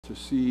to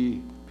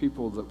see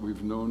people that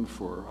we've known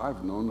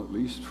I've known at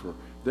least for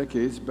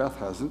decades. Beth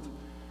hasn't,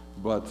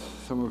 but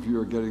some of you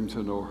are getting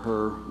to know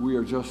her. We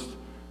are just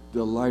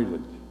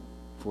delighted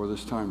for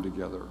this time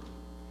together.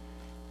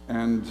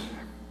 And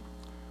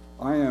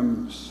I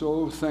am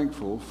so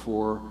thankful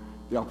for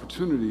the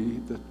opportunity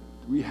that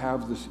we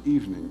have this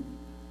evening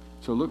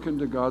to look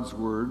into God's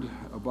Word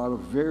about a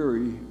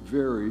very,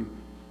 very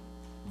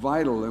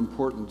vital,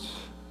 important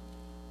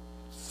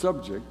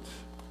subject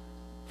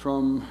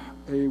from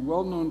a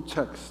well-known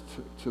text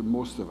to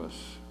most of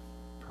us,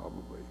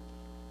 probably.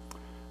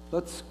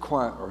 Let's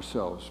quiet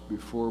ourselves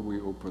before we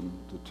open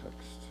the text.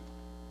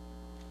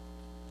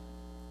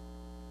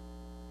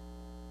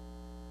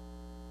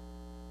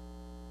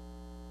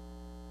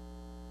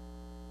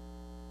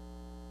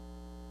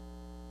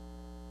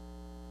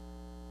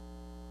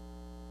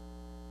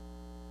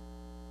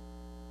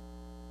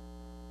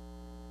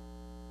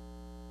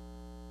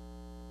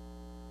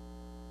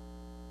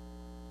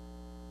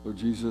 Lord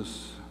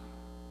Jesus,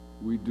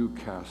 we do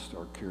cast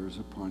our cares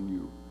upon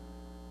you.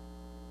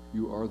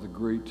 You are the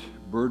great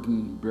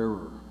burden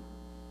bearer.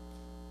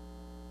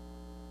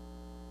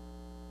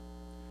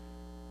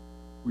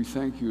 We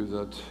thank you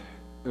that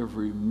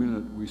every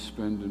minute we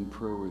spend in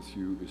prayer with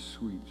you is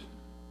sweet.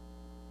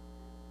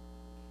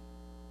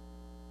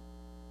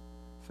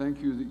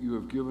 Thank you that you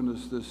have given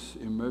us this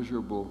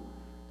immeasurable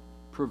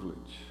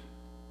privilege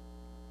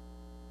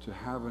to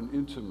have an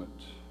intimate,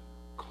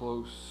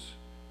 close,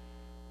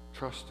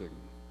 trusting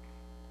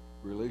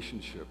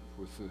relationship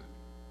with the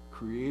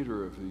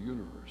creator of the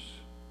universe.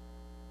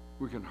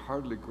 We can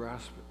hardly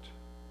grasp it.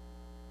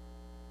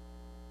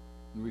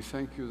 And we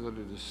thank you that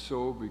it is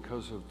so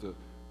because of the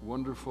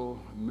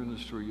wonderful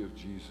ministry of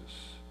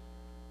Jesus,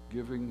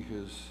 giving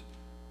his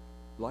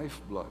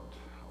lifeblood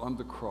on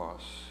the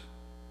cross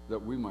that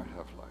we might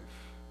have life.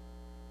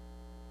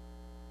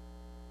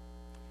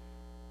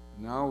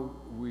 Now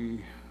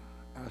we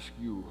ask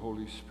you,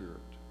 Holy Spirit,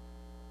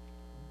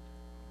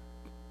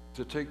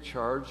 to take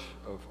charge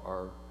of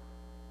our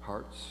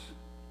hearts,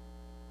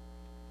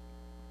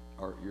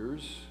 our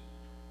ears,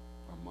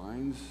 our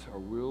minds, our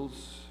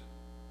wills,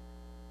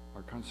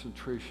 our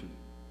concentration,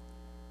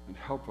 and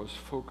help us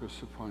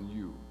focus upon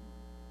you.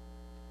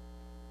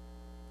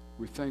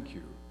 We thank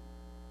you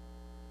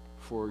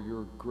for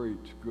your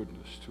great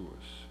goodness to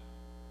us.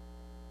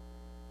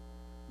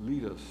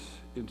 Lead us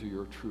into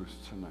your truth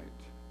tonight.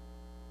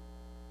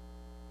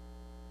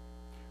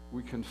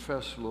 We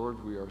confess,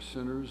 Lord, we are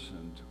sinners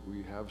and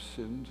we have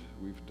sinned.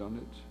 We've done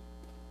it.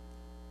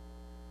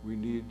 We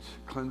need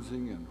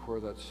cleansing, and where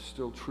that's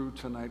still true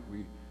tonight,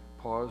 we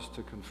pause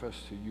to confess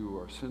to you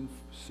our sin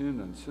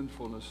and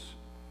sinfulness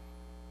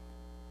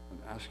and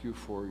ask you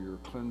for your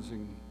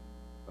cleansing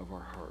of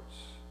our hearts,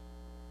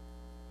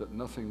 that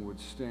nothing would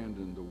stand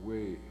in the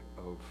way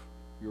of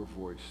your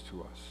voice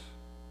to us.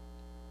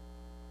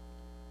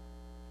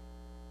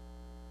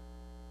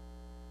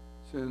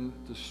 It's in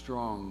the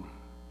strong,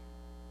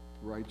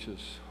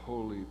 righteous,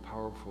 holy,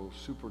 powerful,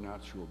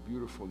 supernatural,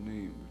 beautiful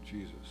name of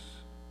Jesus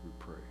we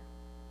pray.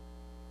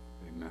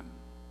 Amen.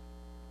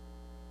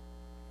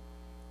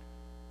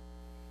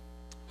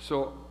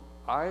 So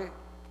I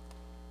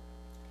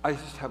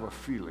just have a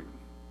feeling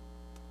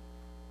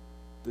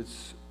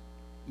that's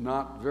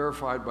not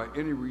verified by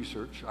any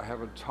research. I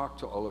haven't talked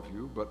to all of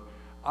you, but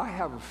I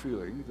have a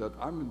feeling that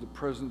I'm in the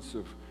presence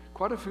of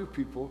quite a few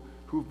people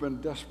who've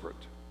been desperate.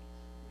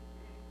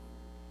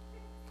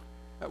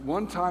 At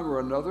one time or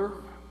another,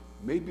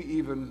 maybe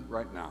even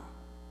right now.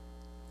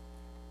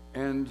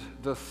 And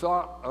the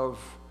thought of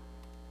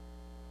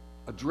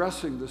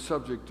addressing the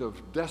subject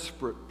of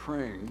desperate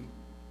praying,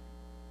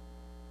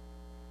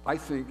 I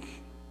think,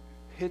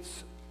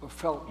 hits a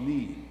felt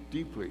need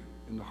deeply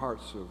in the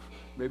hearts of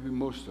maybe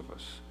most of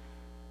us.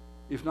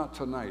 If not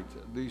tonight,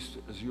 at least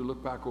as you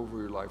look back over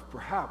your life,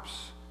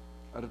 perhaps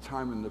at a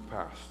time in the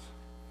past.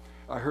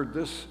 I heard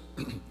this,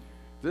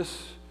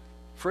 this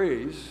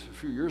phrase a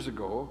few years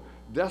ago: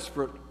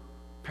 desperate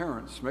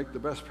parents make the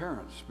best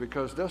parents,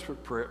 because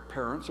desperate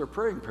parents are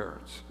praying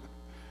parents.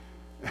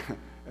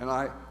 And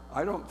I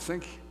don't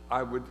think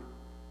I would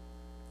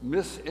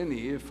miss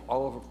any if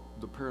all of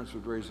the parents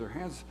would raise their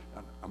hands.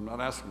 I'm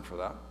not asking for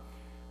that.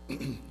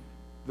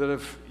 That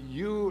if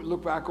you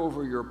look back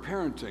over your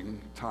parenting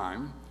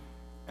time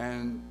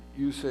and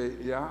you say,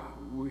 yeah,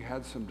 we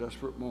had some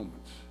desperate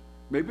moments.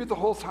 Maybe the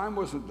whole time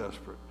wasn't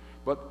desperate,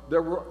 but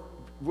there were,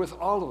 with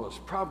all of us,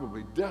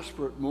 probably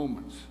desperate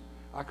moments.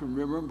 I can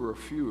remember a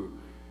few,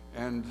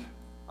 and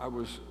I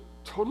was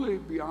totally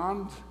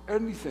beyond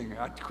anything.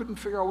 I couldn't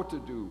figure out what to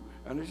do,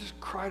 and I just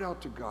cried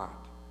out to God,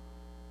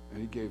 and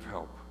he gave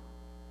help.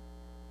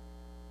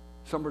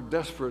 Some are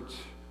desperate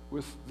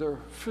with their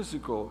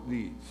physical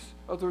needs.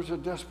 Others are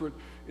desperate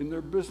in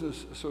their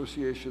business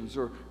associations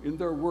or in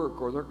their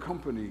work or their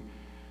company.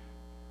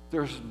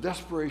 There's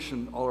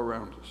desperation all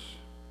around us.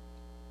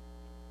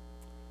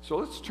 So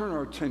let's turn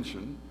our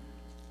attention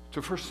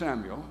to 1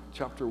 Samuel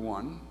chapter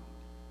 1.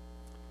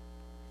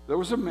 There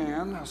was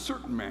a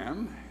certain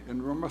man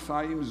in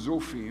Ramathaim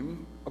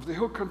Zophim of the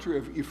hill country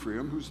of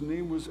Ephraim, whose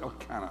name was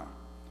Elkanah.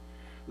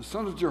 the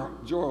son of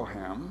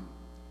Jeroham,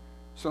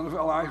 son of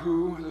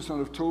Elihu, the son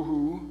of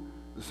Tohu,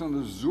 the son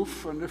of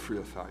Zuph, a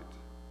Nifriathite.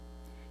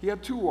 He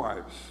had 2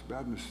 wives.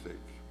 Bad mistake.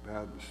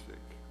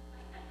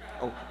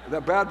 Oh,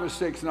 that bad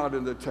mistake's not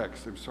in the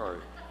text. I'm sorry.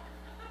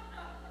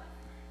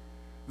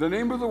 The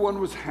name of the one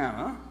was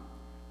Hannah.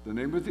 The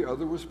name of the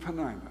other was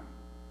Peninnah.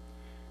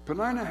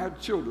 Peninnah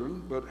had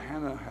children, but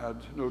Hannah had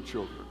no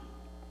children.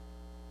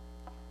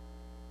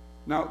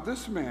 Now,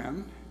 this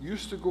man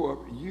used to go up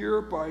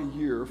year by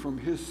year from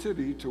his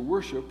city to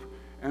worship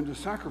and to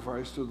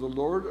sacrifice to the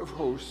Lord of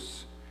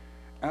hosts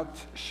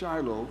at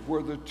Shiloh,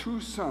 where the 2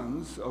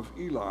 sons of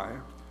Eli,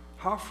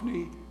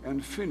 Hophni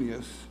and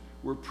Phinehas,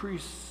 were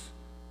priests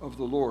of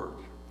the Lord.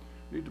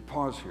 I need to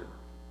pause here.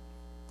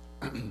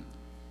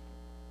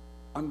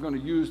 I'm going to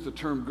use the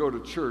term go to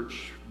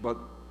church, but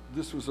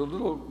this was a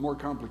little more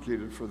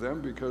complicated for them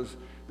because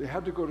they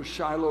had to go to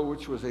Shiloh,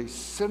 which was a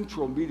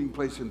central meeting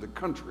place in the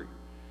country.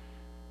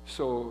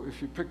 So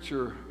if you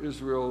picture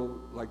Israel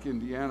like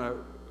Indiana,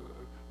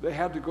 they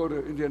had to go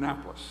to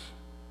Indianapolis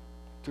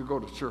to go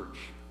to church.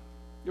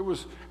 It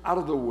was out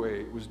of the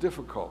way. It was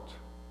difficult.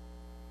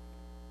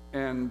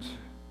 And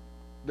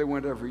they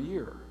went every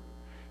year.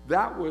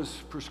 That was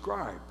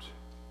prescribed.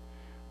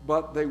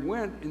 But they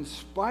went in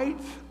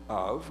spite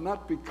of,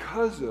 not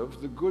because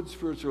of, the good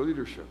spiritual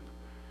leadership.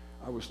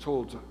 I was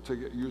told to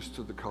get used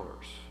to the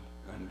colors.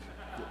 And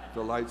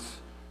the lights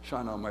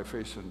shine on my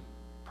face and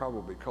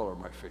probably color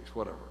my face,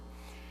 whatever.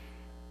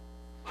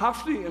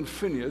 Hophni and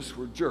Phinehas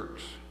were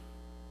jerks.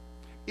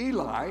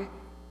 Eli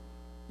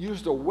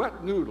used a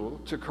wet noodle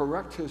to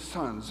correct his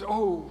sons.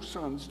 Oh,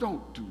 sons,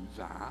 don't do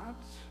that.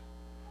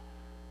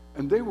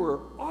 And they were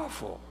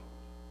awful.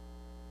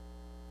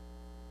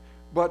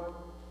 But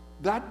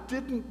that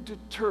didn't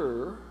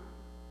deter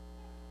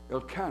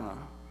Elkanah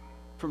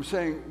from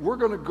saying, we're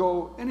going to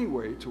go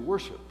anyway to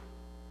worship.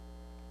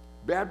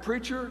 Bad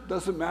preacher,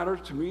 doesn't matter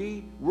to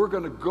me. We're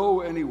going to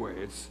go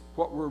anyway. It's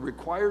what we're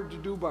required to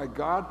do by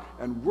God,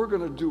 and we're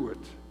going to do it.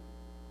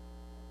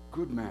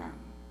 Good man.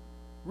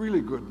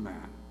 Really good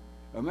man.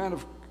 A man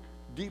of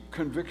deep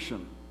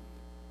conviction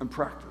and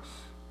practice.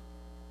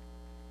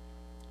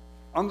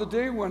 On the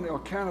day when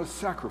Elkanah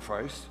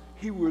sacrificed,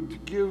 he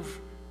would give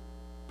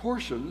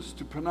portions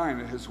to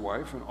Peninnah, his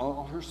wife, and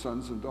all her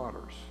sons and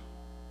daughters.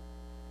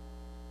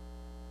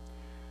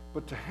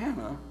 But to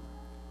Hannah,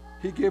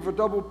 he gave a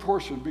double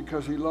portion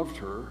because he loved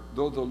her,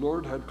 though the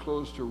Lord had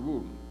closed her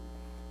womb.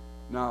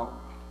 Now,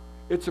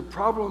 it's a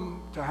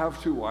problem to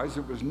have 2 wives.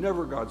 It was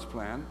never God's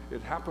plan.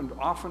 It happened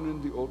often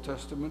in the Old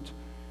Testament,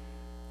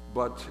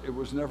 but it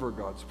was never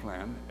God's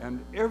plan.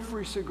 And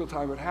every single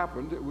time it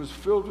happened, it was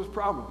filled with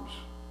problems.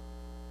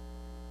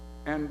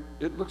 And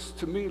it looks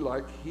to me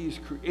like he's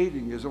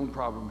creating his own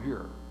problem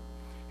here.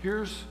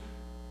 Here's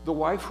the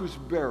wife who's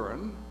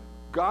barren.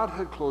 God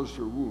had closed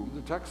her womb,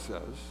 the text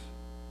says,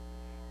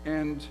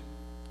 and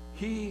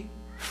he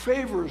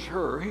favors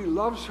her, he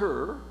loves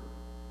her,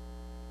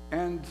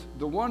 and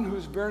the one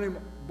who's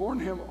born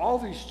him all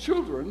these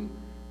children,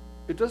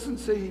 it doesn't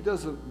say he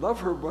doesn't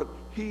love her, but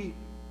he,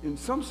 in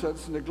some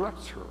sense,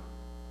 neglects her.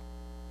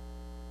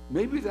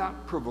 Maybe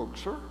that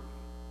provokes her.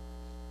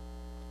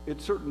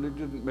 It certainly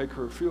didn't make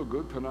her feel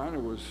good. Peninnah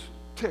was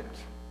ticked.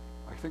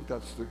 I think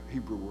that's the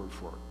Hebrew word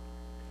for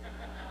it.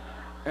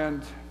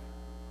 And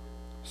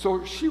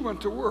so she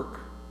went to work.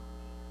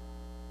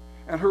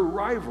 And her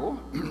rival,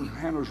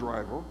 Hannah's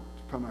rival,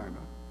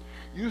 Peninnah,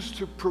 used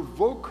to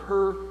provoke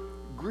her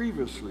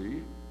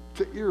grievously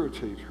to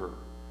irritate her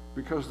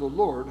because the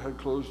Lord had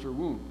closed her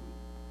womb.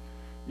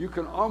 You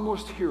can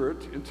almost hear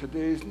it in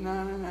today's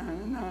na na na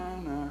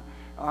na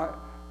na.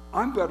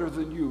 I'm better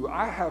than you.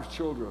 I have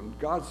children.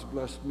 God's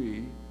blessed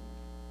me.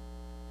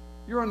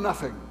 You're a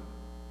nothing.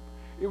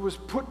 It was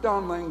put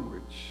down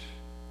language.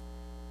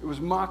 It was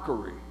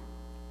mockery.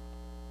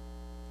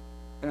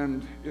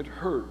 And it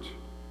hurt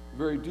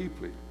very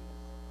deeply.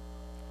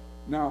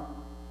 Now,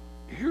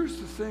 here's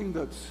the thing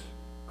that's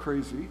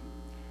crazy.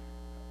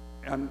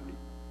 And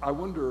I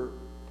wonder,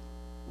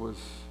 was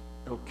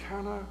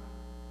Elkanah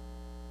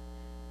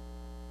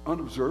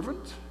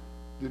unobservant?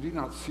 Did he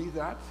not see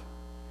that?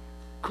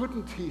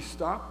 Couldn't he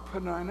stop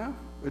Peninnah?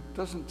 It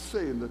doesn't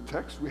say in the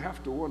text. We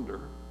have to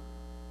wonder.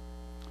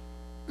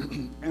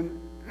 And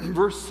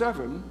verse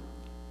 7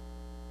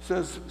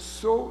 says,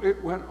 so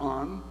it went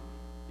on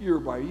year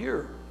by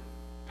year.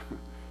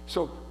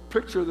 So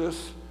picture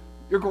this.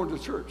 You're going to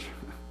church.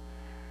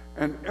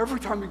 And every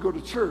time you go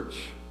to church,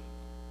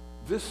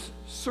 this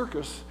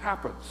circus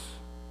happens.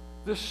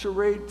 This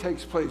charade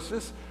takes place.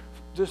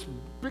 This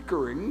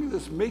bickering,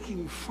 this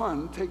making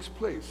fun takes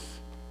place.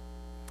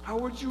 How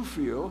would you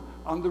feel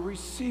on the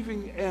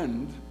receiving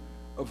end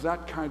of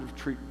that kind of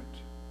treatment?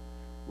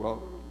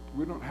 Well,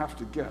 we don't have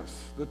to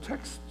guess. The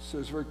text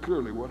says very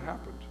clearly what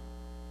happened.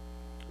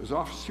 As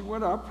often as she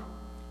went up,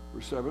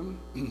 verse 7,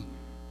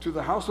 to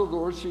the house of the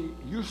Lord, she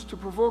used to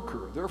provoke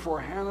her. Therefore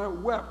Hannah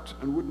wept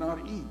and would not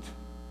eat.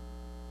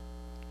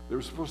 They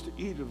were supposed to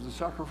eat of the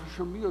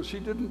sacrificial meal. She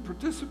didn't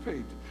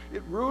participate.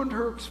 It ruined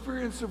her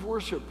experience of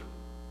worship.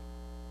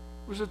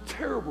 It was a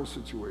terrible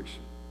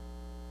situation.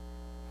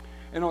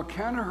 And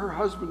Elkanah, her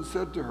husband,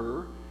 said to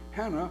her,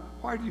 Hannah,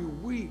 why do you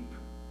weep?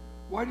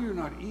 Why do you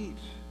not eat?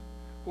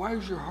 Why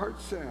is your heart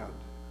sad?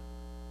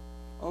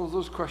 All of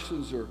those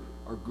questions are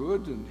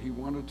good, and he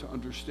wanted to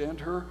understand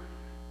her.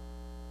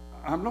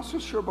 I'm not so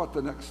sure about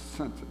the next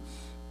sentence.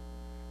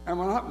 Am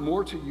I not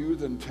more to you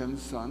than 10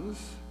 sons?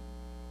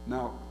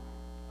 Now,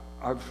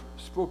 I've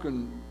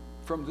spoken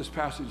from this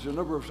passage a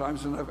number of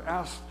times, and I've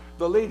asked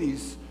the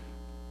ladies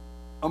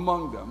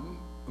among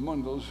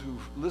those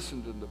who've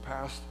listened in the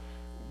past,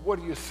 what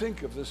do you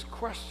think of this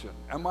question?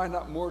 Am I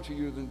not more to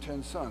you than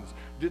 10 sons?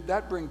 Did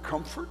that bring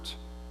comfort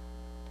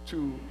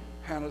to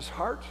Hannah's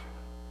heart?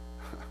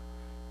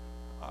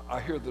 I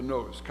hear the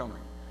no's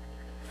coming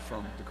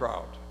from the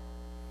crowd.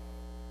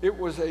 It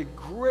was a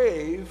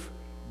grave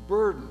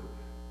burden.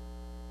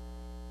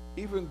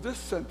 Even this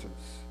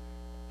sentence,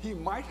 he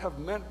might have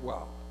meant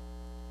well,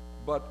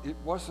 but it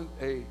wasn't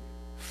a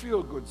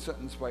feel-good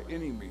sentence by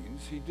any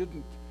means. He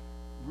didn't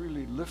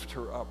really lift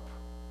her up.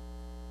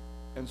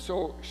 And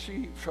so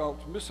she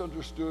felt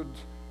misunderstood,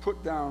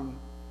 put down,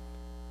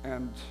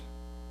 and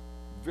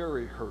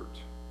very hurt.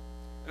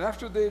 And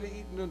after they had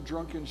eaten and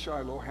drunk in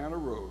Shiloh, Hannah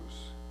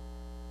rose.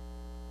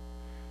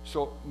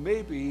 So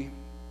maybe,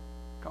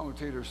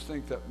 commentators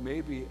think that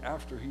maybe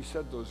after he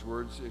said those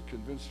words, it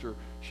convinced her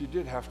she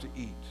did have to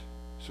eat.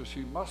 So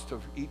she must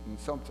have eaten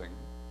something.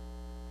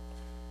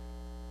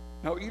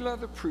 Now Eli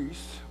the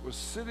priest was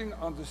sitting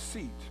on the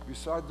seat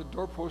beside the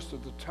doorpost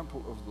of the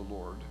temple of the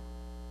Lord.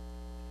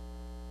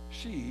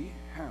 She,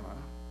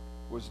 Hannah,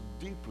 was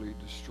deeply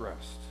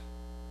distressed.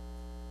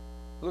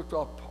 I looked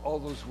up all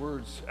those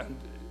words, and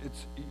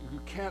you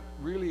can't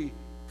really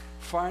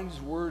find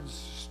words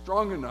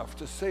strong enough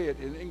to say it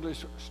in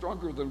English,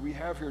 stronger than we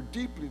have here,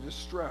 deeply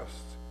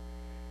distressed.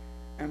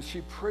 And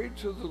she prayed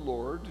to the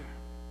Lord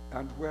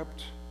and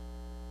wept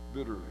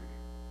bitterly.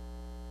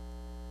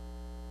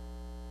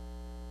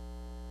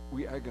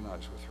 We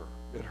agonize with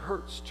her. It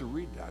hurts to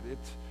read that.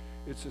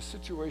 It's a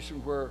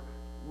situation where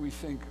we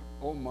think,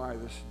 oh my,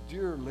 this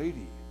dear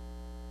lady,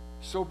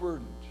 so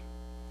burdened.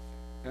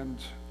 And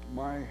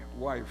my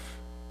wife,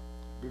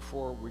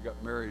 before we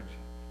got married,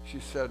 she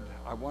said,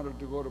 I wanted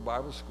to go to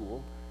Bible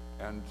school,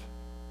 and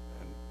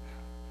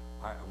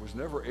I was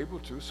never able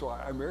to, so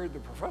I married the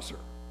professor.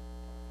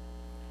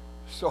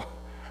 So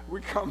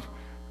we come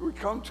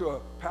to a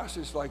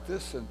passage like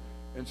this,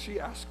 and she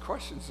asks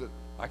questions that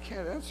I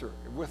can't answer.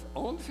 The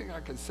only thing I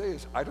can say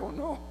is, I don't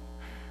know.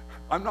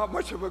 I'm not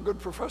much of a good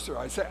professor.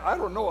 I say, I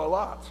don't know a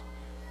lot.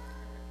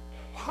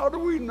 How do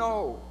we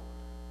know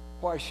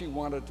why she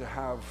wanted to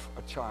have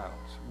a child?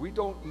 We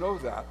don't know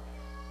that.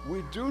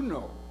 We do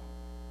know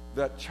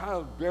that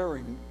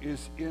childbearing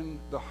is in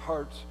the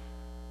heart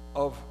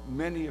of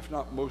many, if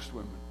not most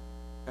women.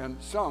 And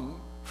some,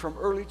 from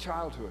early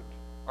childhood,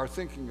 are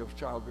thinking of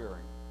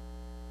childbearing.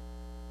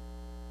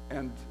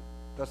 And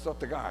that's not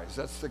the guys,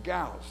 that's the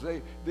gals.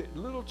 The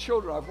little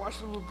children, I've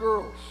watched little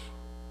girls,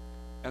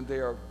 and they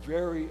are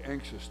very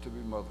anxious to be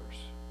mothers.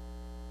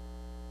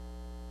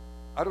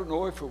 I don't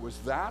know if it was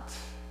that,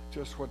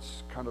 just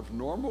what's kind of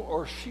normal,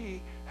 or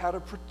she had a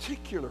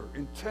particular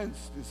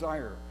intense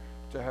desire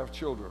to have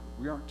children.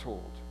 We aren't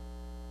told.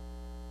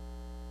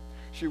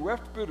 She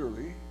wept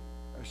bitterly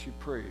as she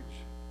prayed.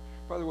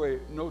 By the way,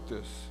 note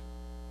this.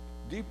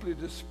 Deeply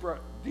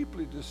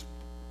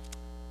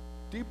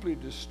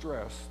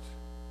distressed,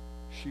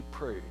 she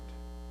prayed.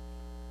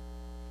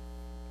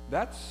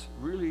 That's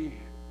really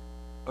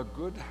a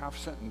good half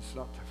sentence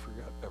not to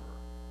forget ever.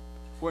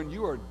 When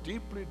you are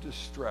deeply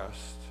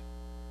distressed,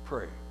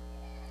 pray.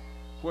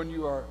 When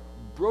you are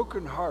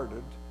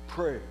brokenhearted,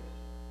 pray.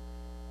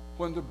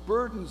 When the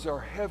burdens are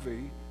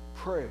heavy,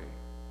 pray.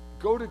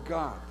 Go to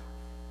God.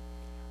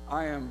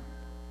 I am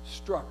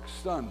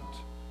stunned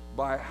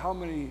by how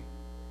many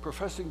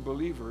professing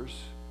believers,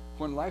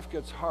 when life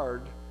gets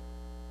hard,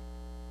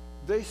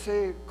 they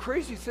say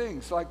crazy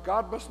things like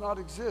God must not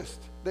exist.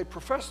 They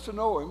profess to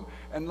know him,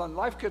 and when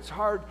life gets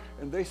hard,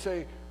 and they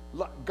say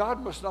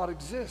God must not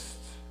exist.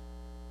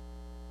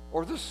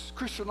 Or this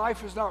Christian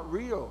life is not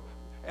real.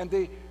 And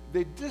they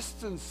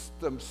distance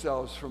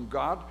themselves from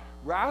God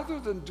rather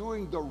than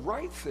doing the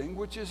right thing,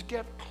 which is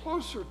get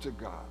closer to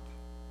God.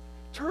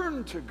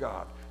 Turn to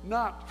God,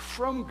 not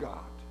from God.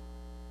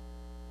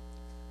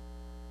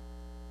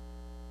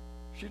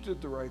 She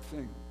did the right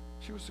thing.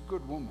 She was a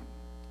good woman.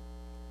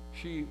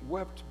 She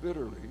wept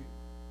bitterly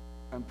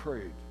and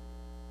prayed.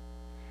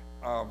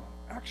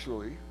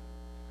 Actually,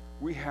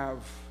 we have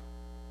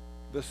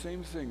the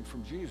same thing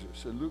from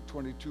Jesus in Luke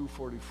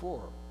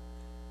 22:44.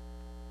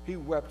 He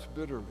wept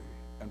bitterly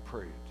and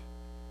prayed.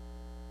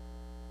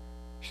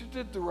 She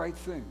did the right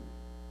thing.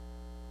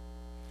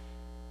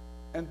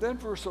 And then in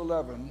verse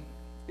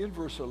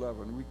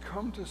 11, we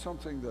come to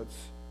something that's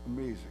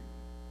amazing.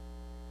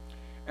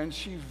 And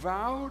she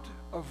vowed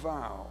a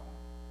vow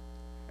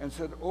and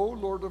said, O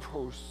Lord of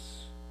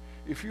hosts,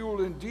 if you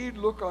will indeed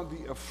look on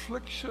the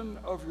affliction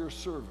of your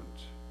servant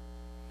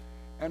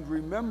and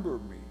remember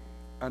me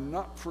and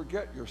not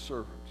forget your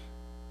servant.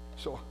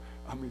 So,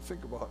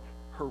 think about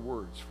her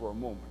words for a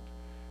moment.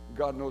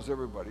 God knows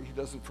everybody. He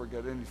doesn't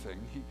forget anything.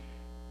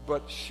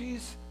 But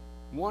she's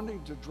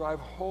wanting to drive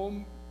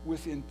home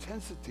with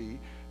intensity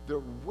the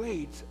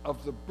weight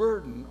of the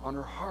burden on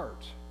her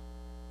heart.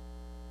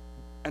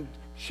 And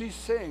she's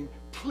saying,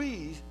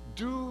 please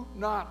do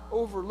not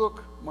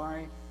overlook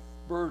my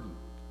burden,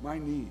 my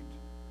need.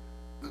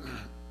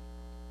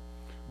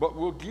 But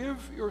will give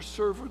your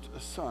servant a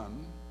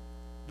son,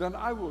 then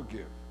I will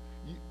give.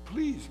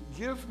 Please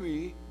give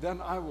me,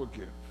 then I will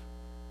give.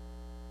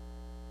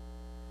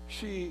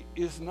 She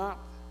is not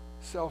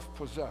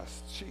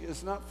self-possessed. She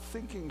is not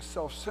thinking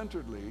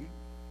self-centeredly,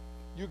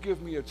 you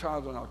give me a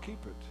child and I'll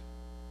keep it.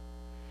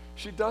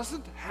 She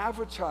doesn't have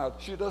a child.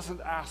 She doesn't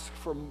ask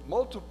for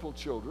multiple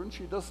children.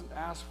 She doesn't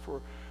ask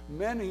for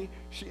many.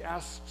 She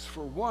asks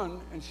for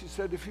one, and she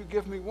said, if you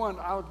give me one,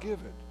 I'll give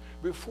it.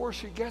 Before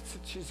she gets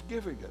it, she's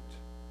giving it.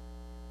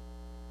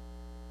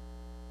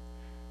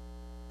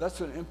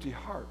 That's an empty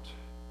heart,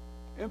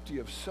 empty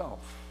of self.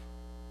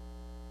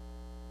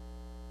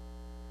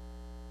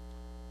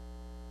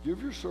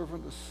 Give your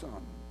servant a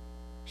son.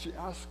 She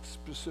asks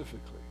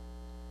specifically.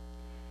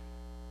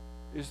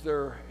 Is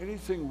there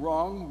anything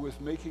wrong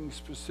with making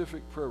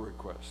specific prayer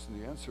requests?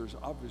 And the answer is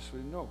obviously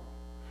no.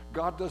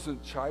 God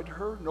doesn't chide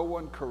her. No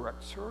one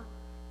corrects her.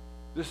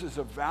 This is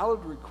a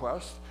valid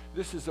request.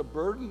 This is a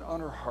burden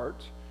on her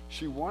heart.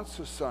 She wants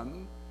a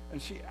son,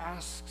 and she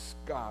asks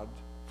God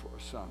for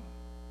a son.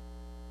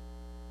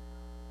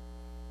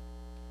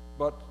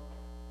 But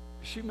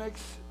she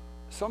makes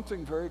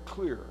something very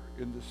clear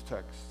in this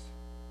text.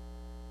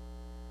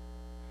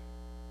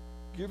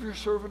 Give your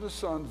servant a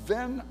son,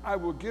 then I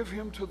will give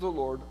him to the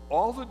Lord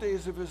all the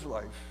days of his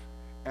life,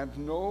 and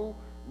no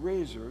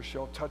razor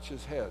shall touch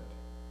his head.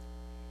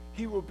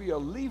 He will be a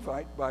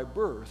Levite by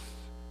birth,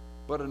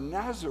 but a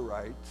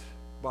Nazirite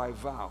by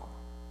vow.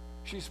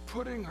 She's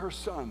putting her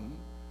son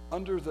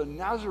under the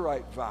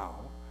Nazirite vow.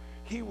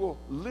 He will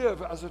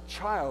live as a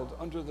child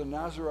under the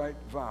Nazirite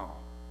vow.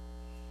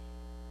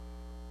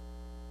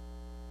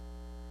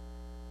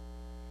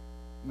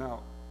 Now,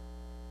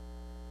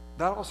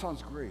 that all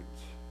sounds great.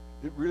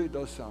 It really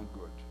does sound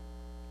good.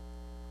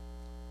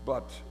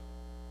 But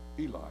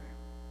Eli,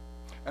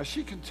 as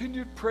she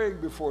continued praying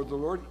before the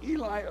Lord,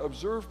 Eli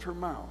observed her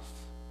mouth.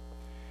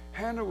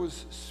 Hannah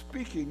was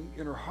speaking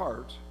in her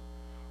heart,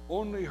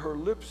 only her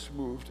lips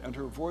moved and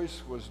her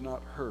voice was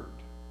not heard.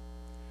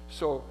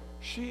 So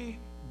she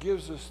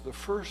gives us the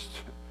first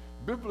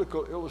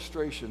biblical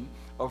illustration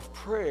of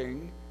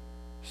praying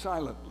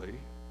silently,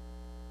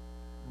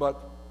 but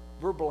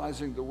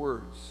verbalizing the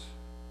words.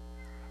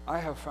 I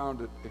have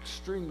found it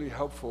extremely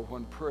helpful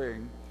when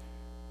praying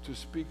to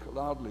speak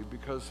loudly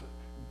because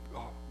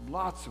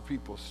lots of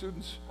people,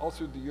 students all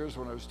through the years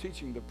when I was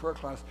teaching the prayer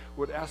class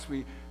would ask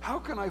me, how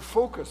can I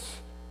focus?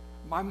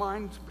 My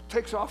mind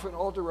takes off in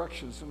all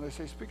directions, and they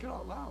say, speak it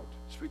out loud.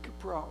 Speak your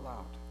prayer out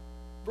loud.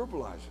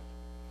 Verbalize it.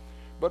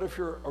 But if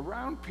you're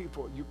around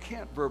people, you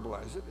can't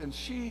verbalize it, and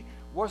she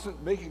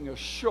wasn't making a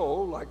show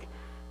like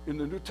in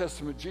the New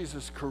Testament,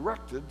 Jesus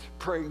corrected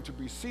praying to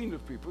be seen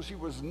of people. She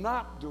was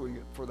not doing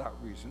it for that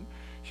reason.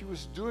 She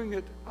was doing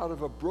it out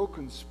of a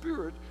broken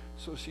spirit,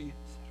 so she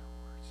said her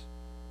words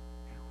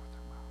in her with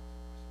her mouth.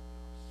 There was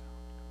no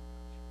sound coming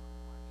out. She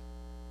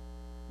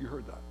verbalized. You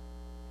heard that.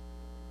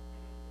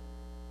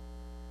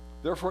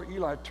 Therefore,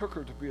 Eli took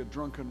her to be a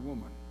drunken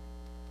woman.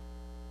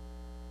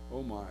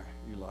 Oh my,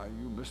 Eli,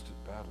 you missed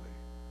it badly.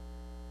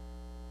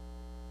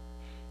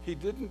 He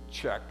didn't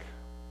check.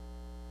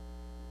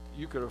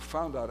 You could have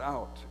found that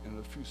out in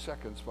a few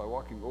seconds by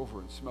walking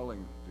over and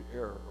smelling the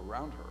air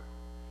around her.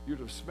 You'd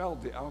have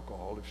smelled the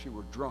alcohol if she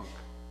were drunk.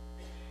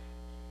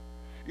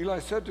 Eli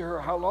said to her,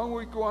 how long will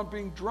we go on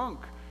being drunk?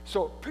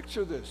 So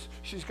picture this.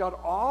 She's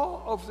got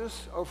all of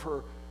this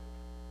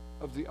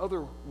of the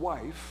other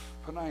wife,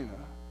 Peninnah,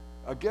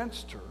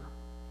 against her,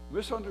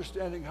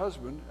 misunderstanding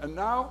husband, and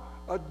now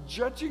a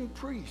judging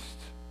priest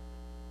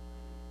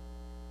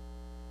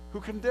who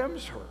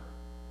condemns her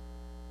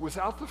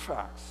without the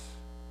facts.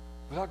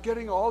 Without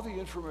getting all the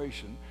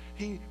information,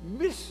 he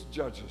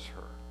misjudges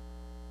her.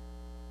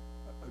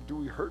 Do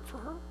we hurt for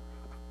her?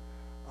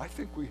 I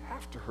think we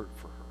have to hurt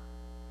for her.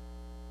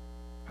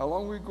 How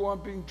long will we go on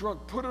being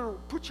drunk?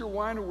 Put your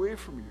wine away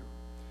from you.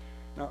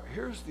 Now,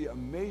 here's the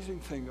amazing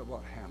thing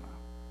about Hannah.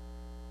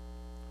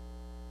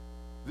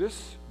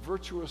 This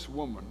virtuous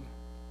woman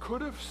could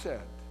have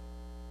said,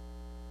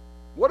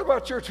 what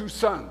about your two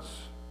sons?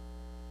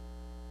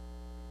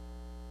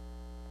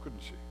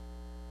 Couldn't she?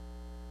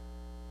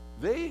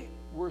 They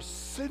were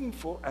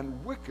sinful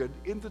and wicked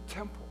in the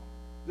temple.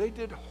 They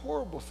did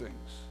horrible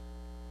things.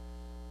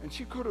 And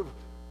she could have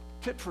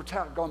tit for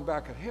tat gone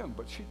back at him,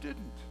 but she didn't.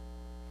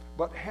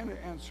 But Hannah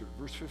answered,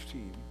 verse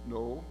 15,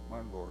 no,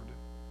 my Lord.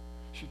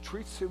 She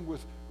treats him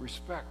with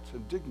respect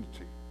and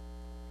dignity.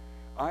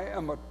 I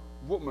am a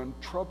woman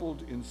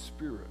troubled in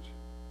spirit.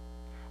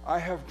 I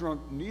have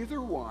drunk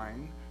neither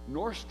wine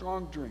nor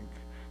strong drink,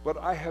 but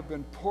I have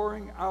been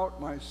pouring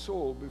out my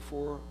soul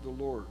before the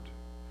Lord.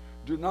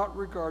 Do not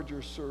regard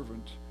your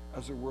servant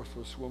as a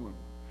worthless woman,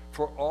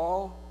 for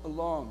all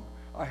along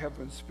I have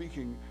been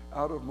speaking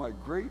out of my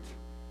great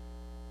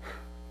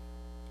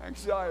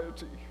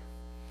anxiety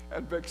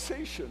and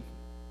vexation.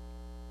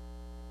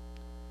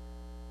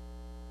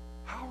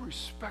 How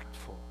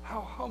respectful,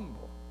 how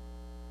humble,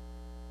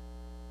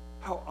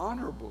 how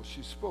honorable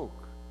she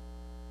spoke.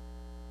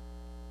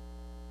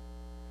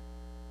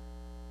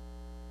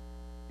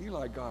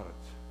 Eli got it.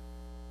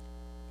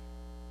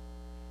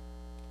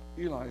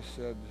 Eli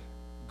said,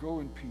 "Go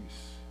in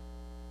peace.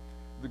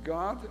 The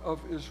God of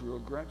Israel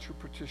grant your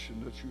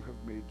petition that you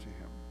have made to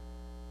him."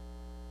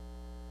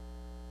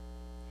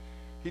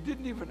 He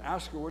didn't even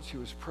ask her what she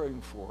was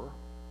praying for.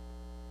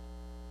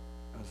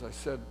 As I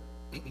said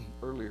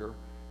earlier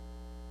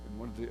in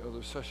one of the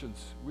other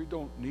sessions, we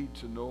don't need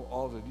to know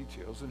all the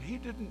details, and he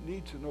didn't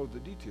need to know the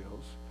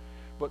details,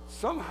 but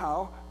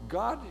somehow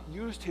God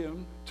used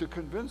him to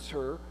convince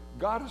her,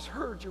 God has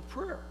heard your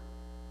prayer.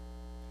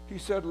 He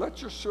said,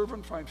 "Let your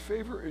servant find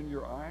favor in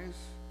your eyes."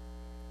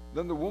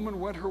 Then the woman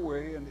went her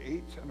way and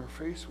ate, and her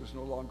face was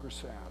no longer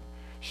sad.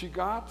 She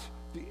got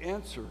the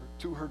answer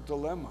to her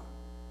dilemma.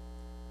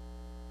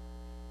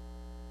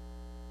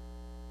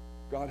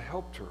 God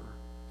helped her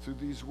through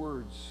these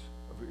words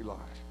of Eli.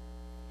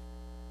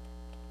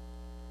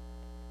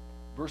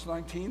 Verse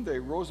 19, they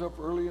rose up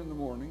early in the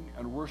morning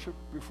and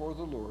worshiped before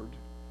the Lord,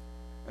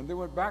 and they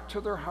went back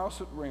to their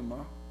house at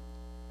Ramah,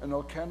 and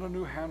Elkanah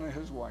knew Hannah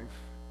his wife,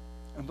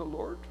 and the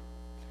Lord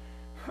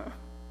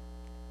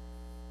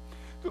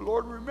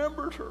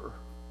remembered her,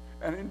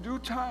 and in due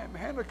time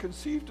Hannah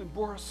conceived and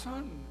bore a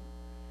son,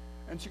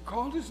 and she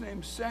called his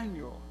name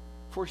Samuel,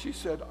 for she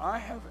said, "I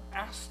have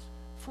asked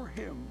for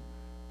him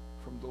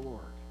from the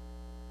Lord."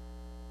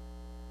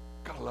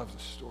 Gotta love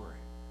this story.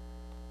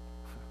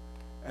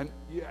 And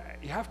you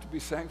have to be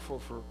thankful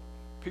for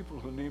people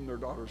who name their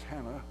daughters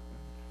Hannah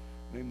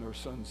and name their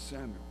son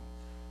Samuel.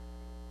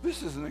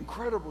 This is an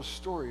incredible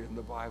story in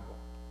the Bible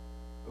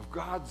of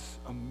God's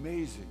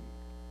amazing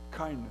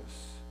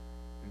kindness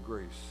and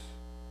grace.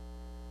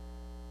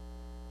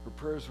 Her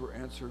prayers were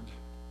answered.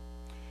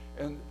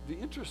 And the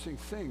interesting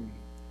thing,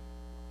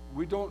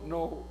 we don't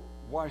know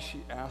why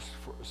she asked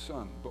for a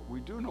son, but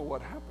we do know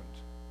what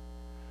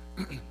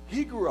happened.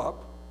 He grew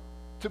up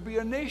to be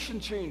a nation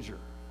changer.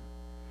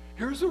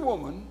 Here's a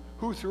woman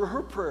who, through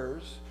her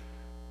prayers,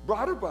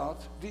 brought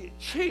about the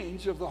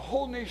change of the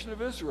whole nation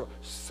of Israel.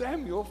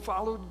 Samuel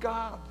followed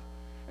God,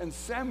 and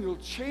Samuel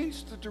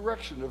changed the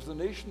direction of the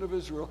nation of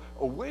Israel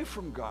away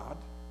from God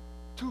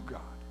to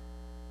God.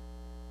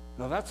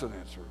 Now that's an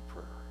answer to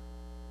prayer.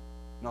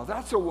 Now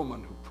that's a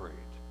woman who prayed.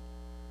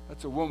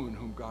 That's a woman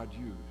whom God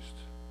used.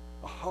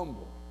 A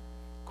humble,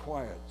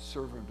 quiet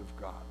servant of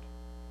God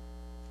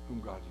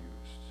whom God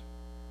used.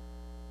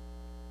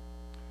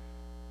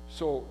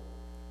 So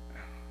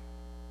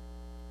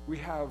we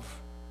have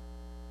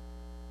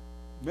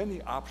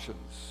many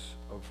options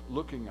of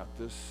looking at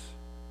this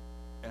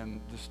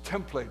and this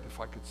template, if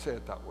I could say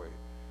it that way,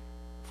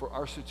 for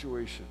our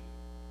situation.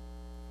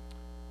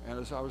 And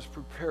as I was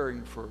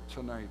preparing for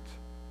tonight,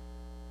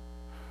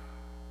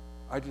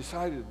 I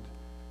decided,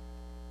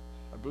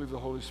 I believe the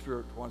Holy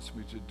Spirit wants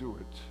me to do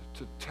it,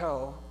 to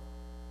tell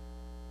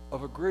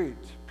of a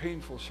great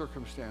painful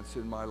circumstance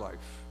in my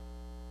life.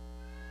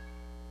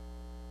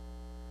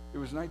 It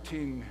was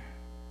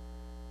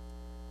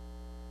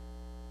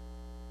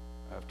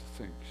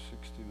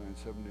 69,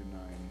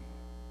 79.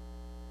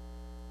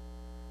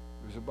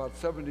 It was about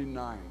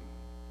 79.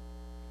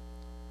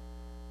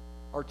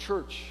 Our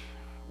church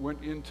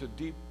went into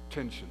deep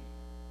tension.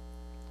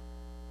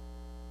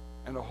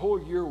 And a whole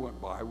year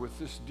went by with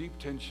this deep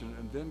tension,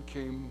 and then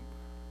came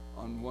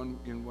in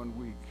 1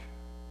 week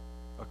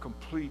a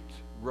complete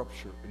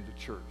rupture in the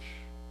church.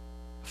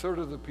 A third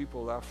of the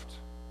people left,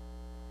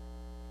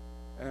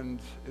 and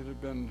it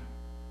had been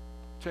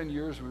 10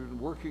 years we've been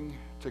working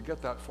to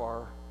get that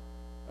far,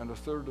 and a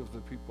third of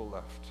the people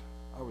left.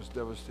 I was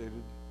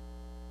devastated.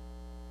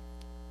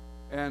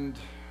 And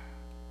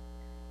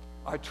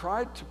I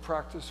tried to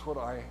practice what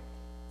I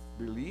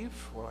believe,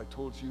 what I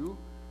told you.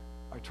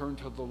 I turned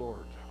to the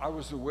Lord. I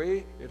was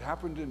away, it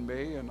happened in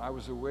May, and I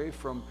was away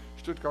from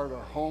Stuttgart,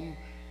 our home,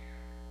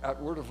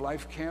 at Word of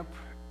Life camp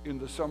in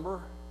the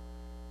summer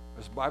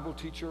as Bible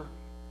teacher.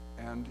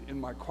 And in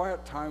my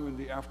quiet time in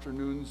the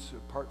afternoons,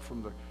 apart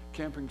from the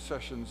camping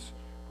sessions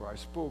where I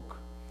spoke,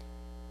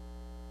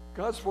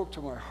 God spoke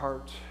to my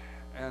heart,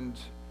 and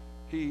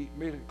he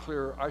made it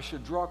clear I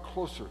should draw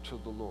closer to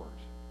the Lord.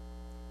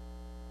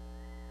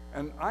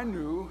 And I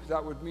knew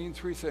that would mean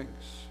three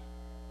things: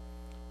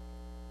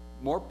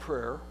 more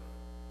prayer,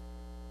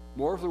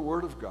 more of the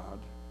Word of God,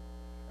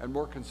 and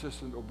more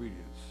consistent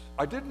obedience.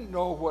 I didn't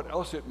know what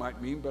else it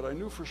might mean, but I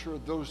knew for sure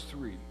those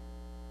three.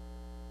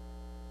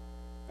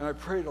 And I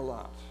prayed a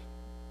lot.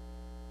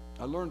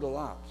 I learned a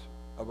lot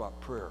about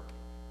prayer.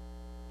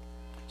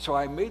 So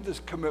I made this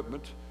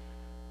commitment.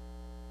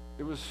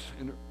 It was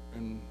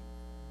in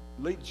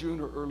late June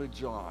or early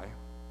July,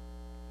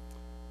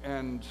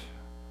 and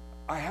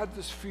I had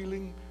this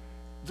feeling,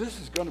 this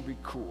is going to be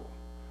cool.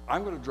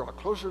 I'm going to draw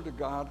closer to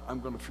God. I'm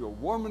going to feel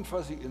warm and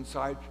fuzzy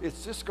inside.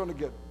 It's just going to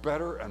get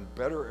better and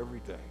better every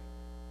day.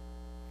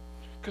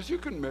 Because you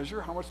can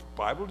measure how much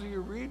Bible do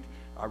you read.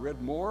 I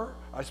read more.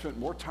 I spent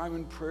more time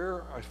in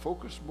prayer. I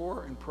focused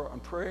more on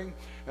praying.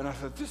 And I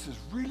thought, this is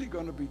really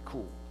going to be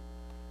cool.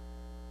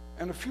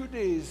 And a few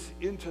days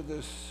into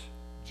this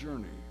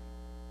journey,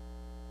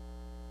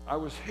 I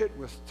was hit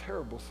with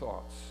terrible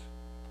thoughts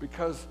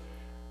because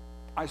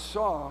I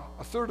saw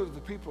a third of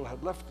the people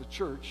had left the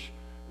church,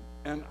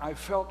 and I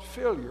felt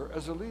failure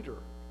as a leader.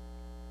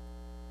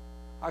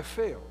 I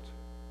failed.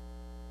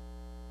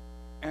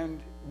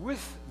 And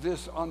with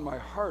this on my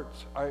heart,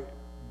 I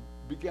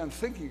began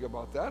thinking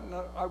about that, and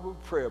I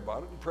would pray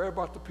about it and pray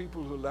about the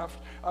people who left.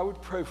 I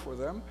would pray for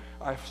them.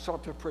 I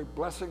sought to pray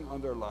blessing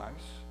on their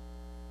lives.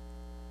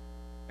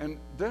 And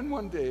then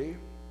one day,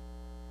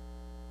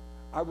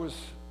 I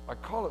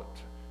call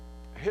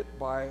it, hit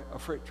by a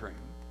freight train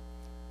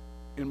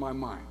in my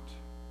mind.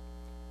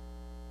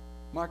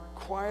 My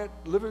quiet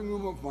living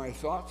room of my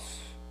thoughts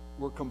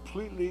were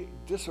completely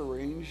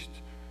disarranged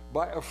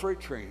by a freight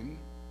train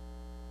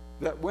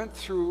that went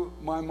through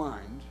my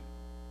mind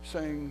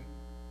saying,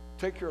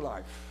 take your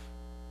life.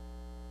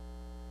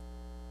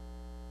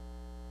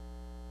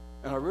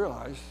 And I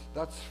realized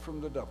that's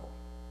from the devil.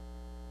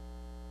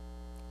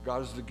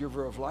 God is the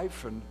giver of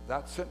life, and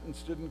that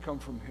sentence didn't come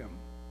from him.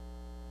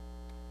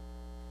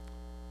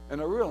 And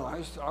I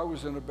realized I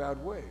was in a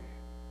bad way.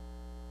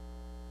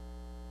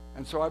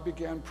 And so I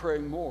began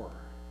praying more.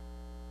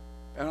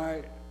 And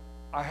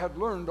I had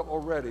learned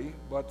already,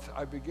 but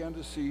I began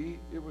to see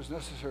it was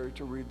necessary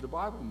to read the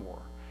Bible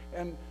more.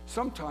 And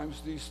sometimes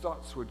these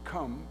thoughts would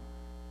come,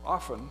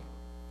 often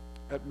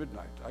at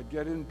midnight. I'd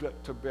get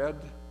into bed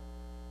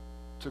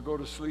to go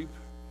to sleep,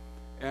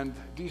 and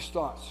these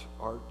thoughts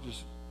are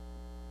just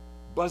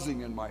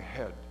buzzing in my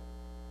head.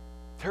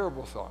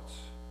 Terrible thoughts.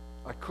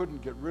 I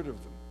couldn't get rid of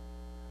them.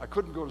 I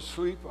couldn't go to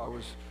sleep. I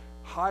was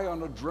high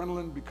on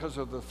adrenaline because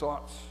of the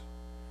thoughts.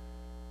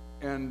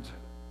 And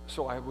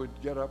so I would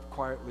get up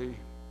quietly.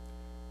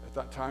 At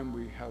that time,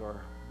 we had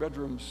our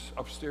bedrooms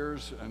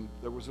upstairs, and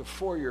there was a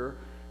foyer.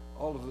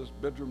 All of the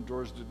bedroom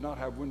doors did not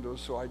have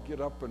windows, so I'd get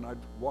up and I'd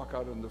walk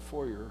out in the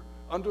foyer,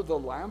 under the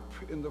lamp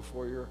in the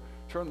foyer,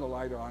 turn the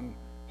light on,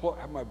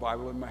 have my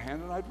Bible in my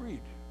hand, and I'd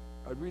read.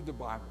 I'd read the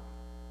Bible.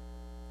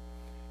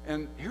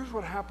 And here's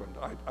what happened.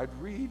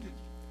 I'd read,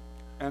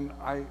 and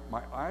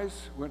my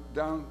eyes went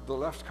down the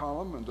left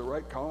column and the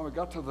right column. I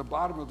got to the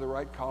bottom of the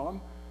right column,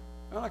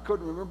 and I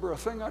couldn't remember a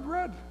thing I'd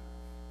read.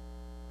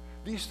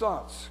 These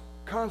thoughts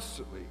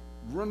constantly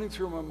running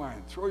through my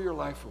mind. Throw your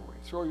life away.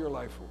 Throw your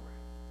life away.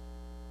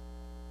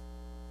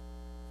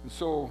 And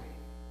so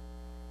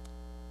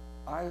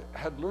I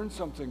had learned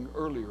something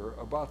earlier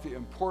about the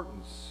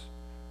importance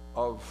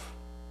of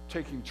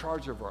taking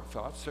charge of our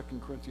thoughts. 2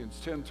 Corinthians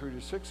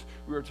 10:3-6,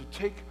 we are to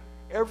take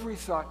every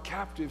thought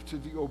captive to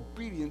the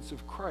obedience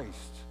of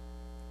Christ.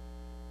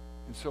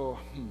 And so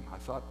I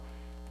thought,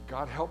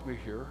 God help me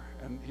here,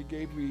 and he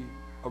gave me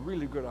a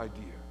really good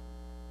idea.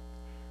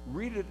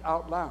 Read it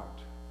out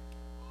loud.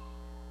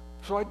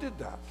 So I did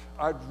that.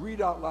 I'd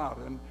read out loud,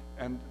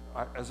 and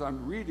as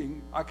I'm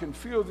reading, I can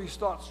feel these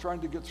thoughts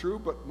trying to get through,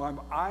 but my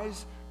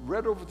eyes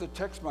read over the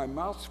text, my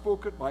mouth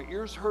spoke it, my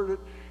ears heard it,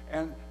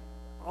 and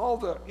all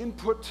the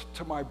input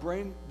to my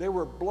brain, they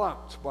were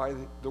blocked by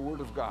the Word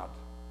of God.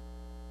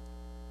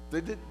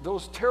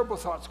 Those terrible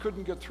thoughts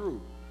couldn't get through.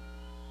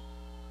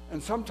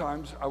 And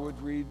sometimes I would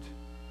read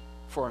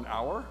for an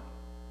hour,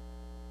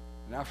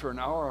 and after an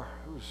hour,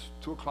 it was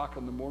 2 o'clock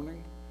in the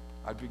morning,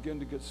 I'd begin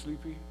to get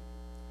sleepy,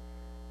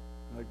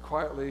 and I'd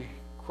quietly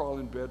crawl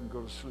in bed and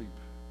go to sleep.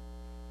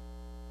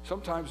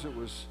 Sometimes it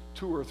was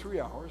 2 or 3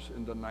 hours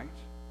in the night.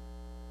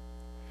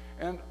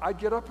 And I'd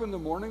get up in the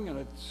morning and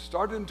I'd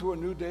start into a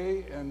new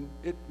day, and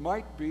it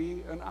might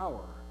be an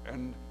hour.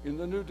 And in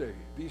the new day,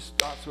 these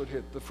thoughts would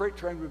hit. The freight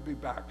train would be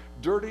back,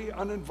 dirty,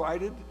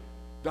 uninvited,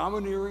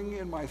 domineering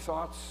in my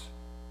thoughts.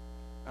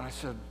 And I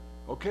said,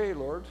 okay,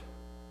 Lord.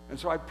 And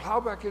so I'd plow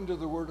back into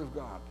the Word of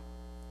God.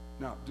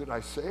 Now, did I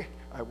say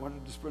I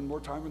wanted to spend more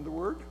time in the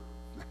Word?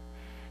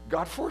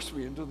 God forced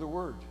me into the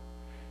Word.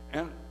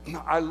 And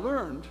I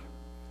learned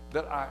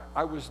that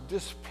I was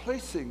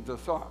displacing the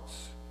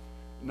thoughts.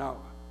 Now,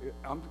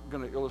 I'm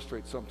going to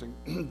illustrate something.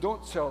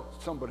 Don't tell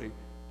somebody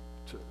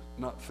to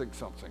not think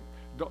something.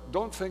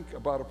 Don't think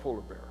about a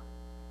polar bear.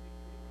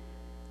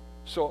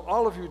 So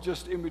all of you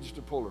just imaged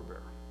a polar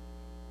bear,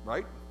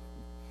 right?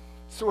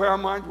 It's the way our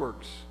mind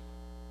works.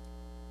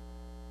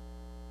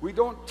 We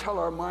don't tell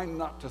our mind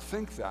not to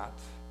think that.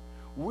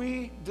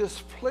 We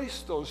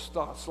displace those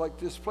thoughts, like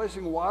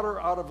displacing water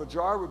out of a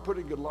jar. We're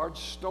putting a large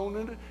stone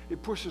in it.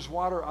 It pushes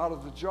water out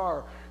of the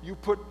jar. You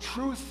put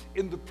truth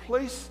in the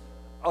place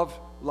of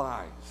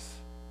lies.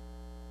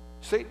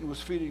 Satan was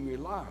feeding me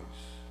lies.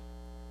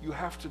 You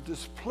have to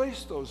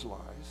displace those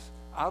lies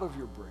out of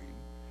your brain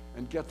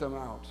and get them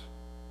out.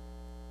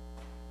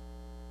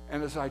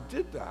 And as I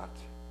did that,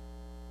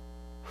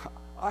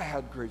 I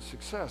had great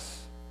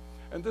success.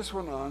 And this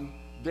went on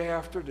day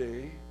after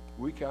day,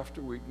 week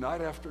after week,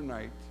 night after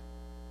night.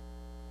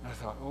 And I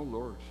thought, oh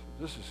Lord,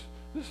 this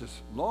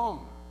is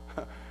long.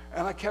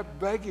 And I kept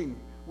begging,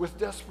 with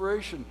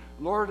desperation,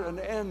 Lord, an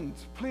end,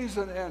 please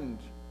an end.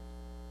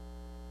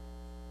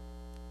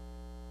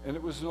 And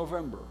it was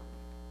November.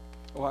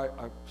 Oh,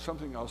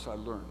 something else I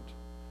learned.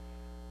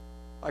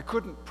 I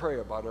couldn't pray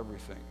about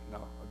everything.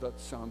 Now, that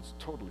sounds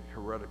totally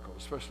heretical,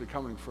 especially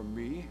coming from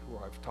me,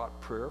 where I've taught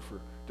prayer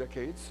for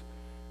decades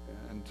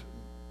and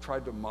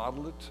tried to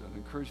model it and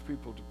encourage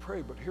people to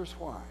pray, but here's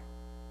why.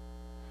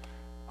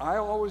 I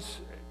always,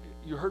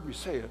 you heard me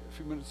say it a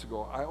few minutes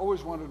ago, I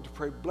always wanted to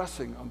pray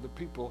blessing on the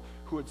people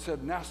who had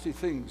said nasty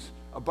things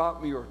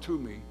about me or to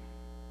me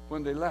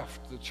when they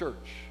left the church.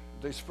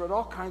 They spread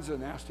all kinds of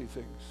nasty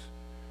things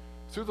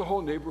through the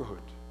whole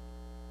neighborhood.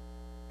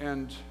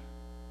 And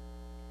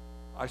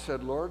I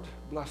said, Lord,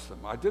 bless them.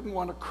 I didn't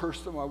want to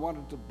curse them. I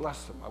wanted to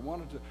bless them. I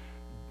wanted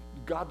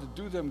God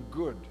to do them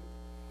good.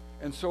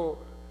 And so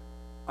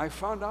I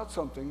found out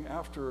something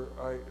after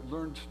I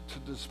learned to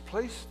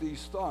displace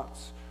these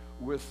thoughts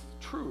with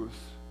truth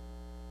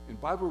in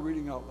Bible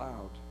reading out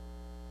loud,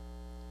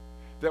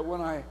 that when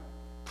I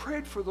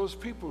prayed for those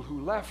people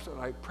who left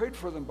and I prayed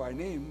for them by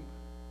name,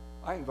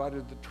 I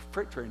invited the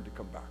freight train to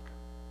come back.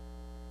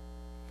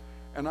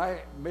 And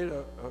I made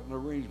an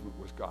arrangement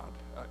with God.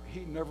 He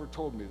never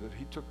told me that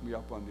he took me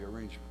up on the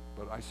arrangement,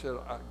 but I said,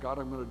 God,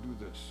 I'm going to do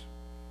this.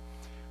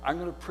 I'm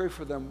going to pray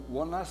for them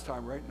one last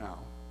time right now,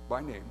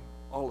 by name,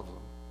 all of them.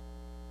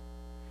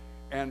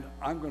 And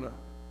I'm going to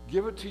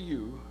give it to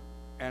you,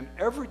 and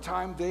every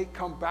time they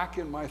come back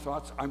in my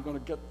thoughts, I'm going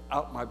to get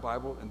out my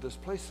Bible and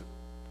displace it.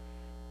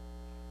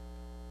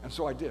 And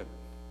so I did.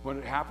 When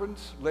it happened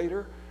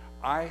later,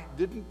 I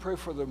didn't pray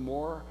for them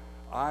more.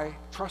 I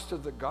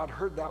trusted that God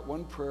heard that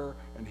one prayer,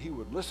 and he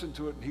would listen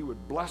to it, and he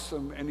would bless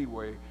them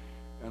anyway.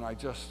 And I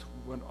just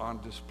went on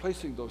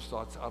displacing those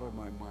thoughts out of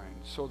my mind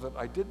so that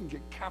I didn't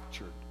get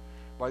captured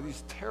by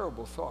these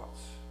terrible thoughts.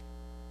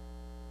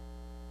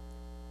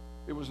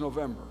 It was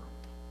November.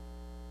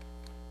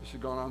 This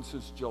had gone on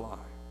since July.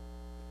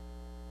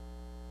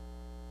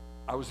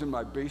 I was in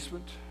my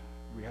basement.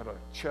 We had a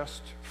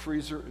chest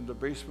freezer in the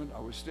basement. I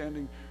was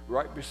standing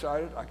right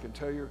beside it, I can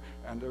tell you,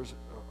 and there's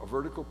a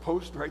vertical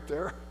post right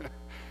there.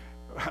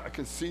 I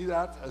can see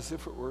that as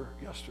if it were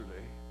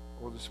yesterday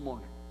or this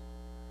morning.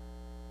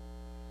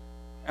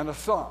 And a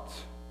thought,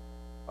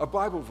 a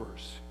Bible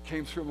verse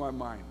came through my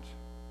mind.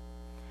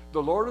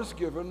 The Lord has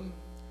given,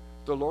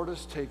 the Lord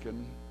has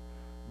taken.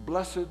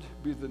 Blessed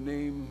be the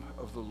name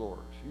of the Lord.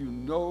 You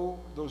know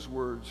those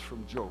words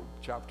from Job,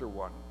 chapter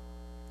 1.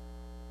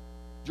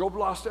 Job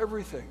lost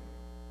everything.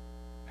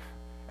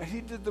 And he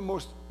did the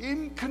most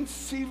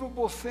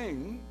inconceivable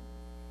thing.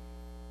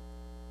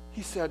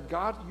 He said,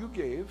 God, you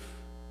gave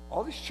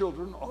all these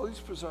children, all these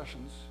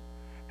possessions,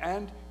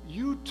 and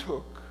you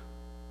took.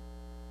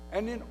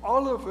 And in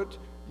all of it,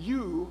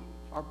 you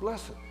are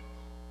blessed.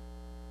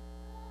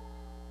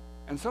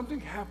 And something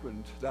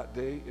happened that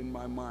day in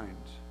my mind.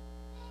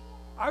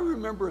 I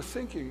remember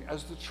thinking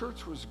as the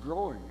church was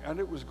growing, and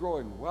it was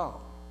growing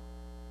well,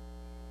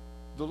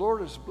 the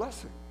Lord is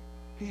blessing.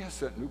 He has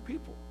sent new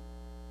people.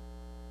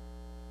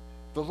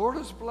 The Lord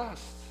is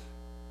blessed.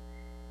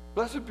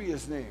 Blessed be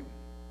his name.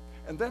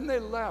 And then they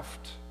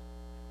left.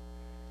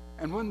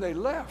 And when they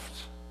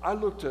left, I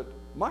looked at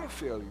my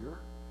failure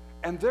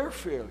and their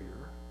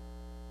failure,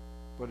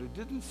 but I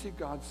didn't see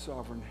God's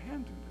sovereign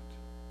hand in it.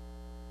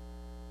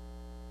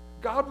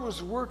 God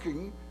was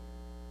working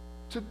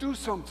to do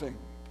something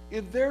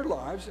in their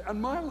lives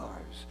and my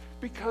lives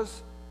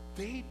because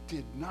they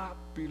did not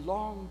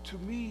belong to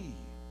me.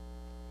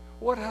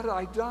 What had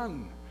I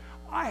done?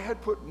 I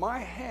had put my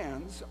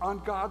hands on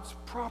God's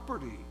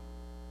property.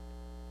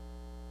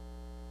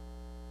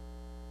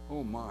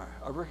 Oh my,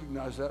 I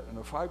recognized that in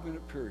a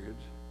 5-minute period,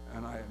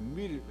 and I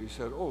immediately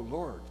said, oh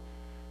Lord,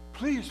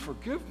 please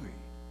forgive me.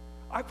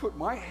 I put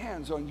my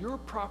hands on your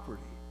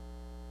property.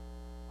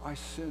 I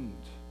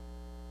sinned,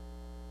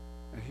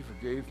 and he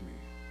forgave me.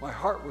 My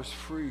heart was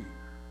free.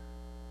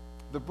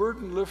 The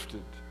burden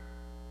lifted,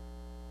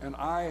 and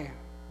I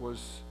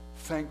was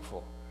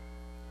thankful.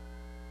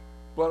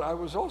 But I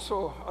was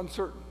also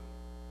uncertain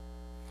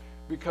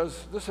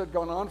because this had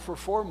gone on for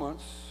 4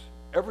 months,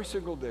 every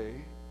single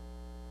day.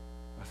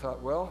 I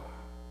thought, well,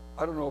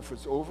 I don't know if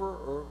it's over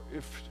or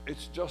if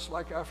it's just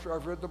like after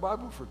I've read the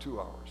Bible for 2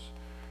 hours.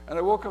 And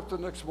I woke up the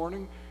next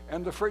morning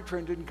and the freight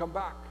train didn't come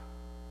back.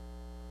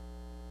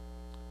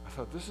 I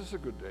thought, this is a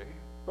good day,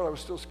 but I was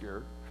still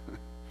scared,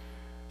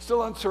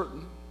 still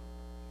uncertain.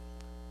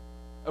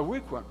 A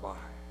week went by.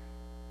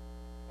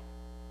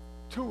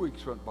 2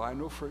 weeks went by,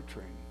 no freight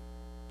train.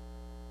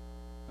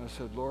 And I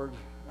said, Lord,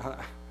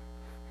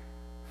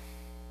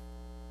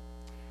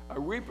 I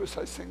weep as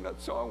I sing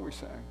that song we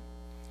sang.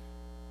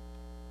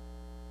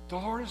 The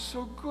Lord is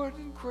so good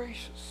and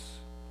gracious,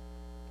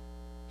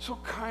 so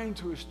kind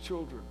to his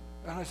children.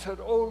 And I said,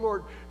 oh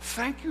Lord,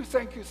 thank you,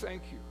 thank you,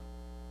 thank you.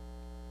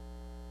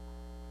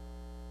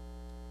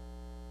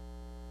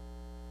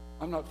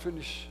 I'm not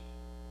finished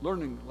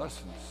learning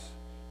lessons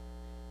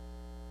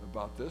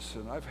about this,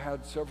 and I've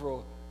had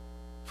several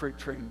freight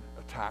train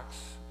attacks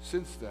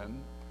since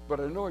then, but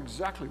I know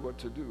exactly what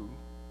to do.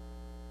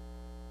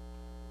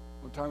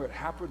 One time it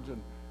happened,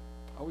 and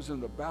I was in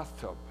the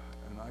bathtub,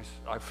 and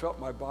I felt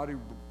my body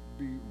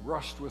be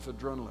rushed with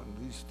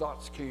adrenaline. These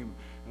thoughts came,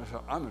 and I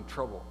thought, I'm in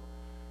trouble.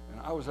 And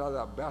I was out of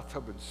that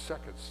bathtub in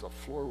seconds. The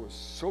floor was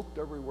soaked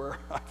everywhere.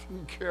 I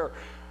didn't care.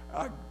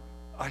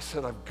 I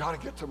said, I've got to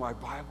get to my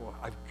Bible.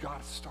 I've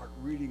got to start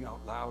reading out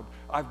loud.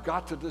 I've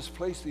got to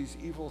displace these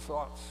evil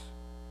thoughts,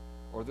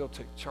 or they'll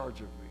take charge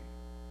of me.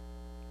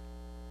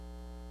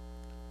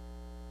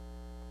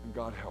 And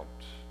God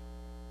helped.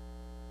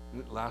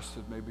 And it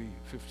lasted maybe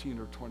 15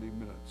 or 20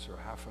 minutes or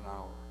half an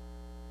hour.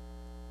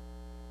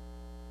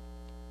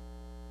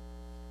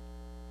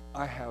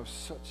 I have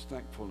such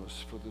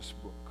thankfulness for this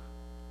book.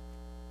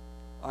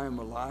 I am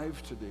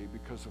alive today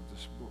because of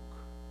this book.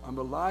 I'm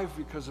alive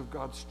because of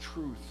God's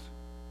truth.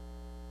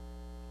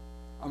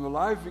 I'm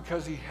alive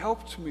because he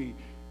helped me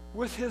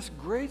with his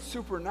great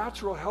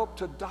supernatural help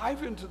to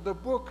dive into the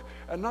book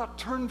and not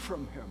turn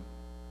from him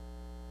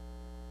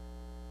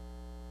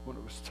when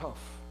it was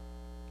tough.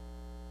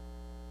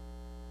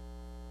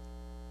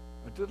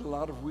 I did a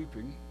lot of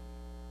weeping,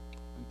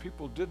 and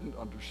people didn't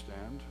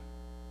understand.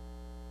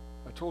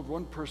 I told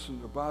one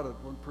person about it,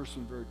 one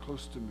person very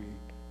close to me,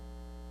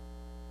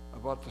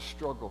 about the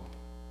struggle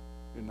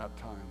in that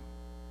time.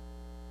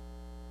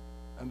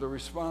 And the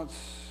response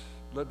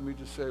led me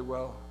to say,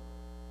 well,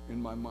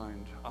 in my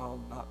mind,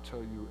 I'll not tell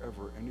you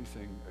ever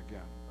anything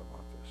again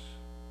about this.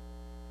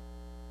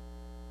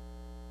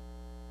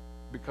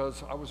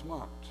 Because I was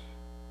mocked,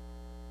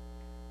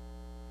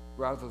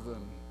 rather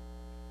than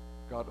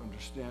God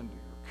understanding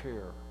or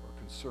care or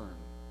concern.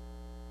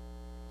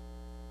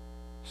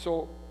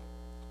 So,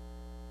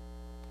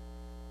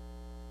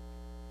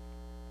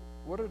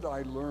 what did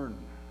I learn?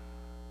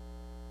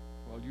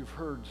 Well, you've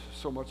heard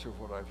so much of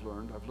what I've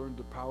learned. I've learned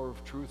the power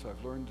of truth.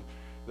 I've learned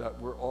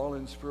that we're all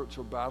in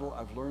spiritual battle.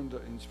 I've learned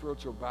that in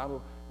spiritual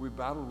battle, we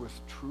battle with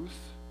truth,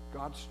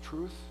 God's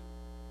truth.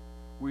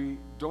 We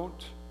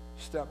don't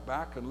step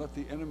back and let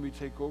the enemy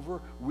take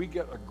over. We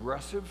get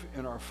aggressive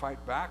in our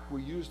fight back.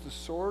 We use the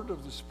sword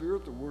of the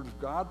Spirit, the Word of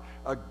God,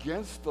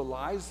 against the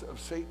lies of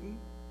Satan.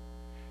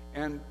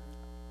 And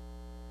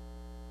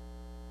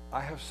I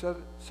have said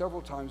it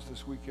several times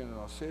this weekend, and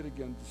I'll say it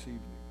again this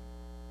evening.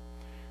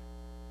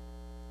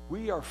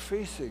 We are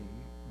facing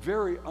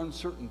very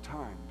uncertain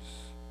times,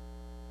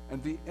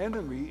 and the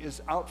enemy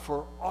is out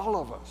for all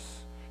of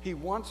us. He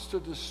wants to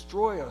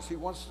destroy us. He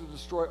wants to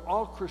destroy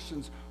all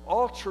Christians,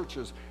 all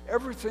churches,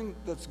 everything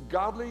that's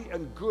godly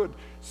and good.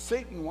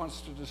 Satan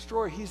wants to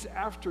destroy. He's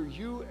after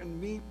you and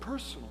me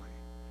personally,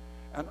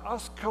 and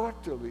us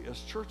collectively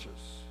as churches.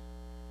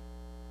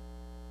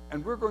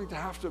 And we're going to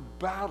have to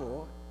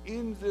battle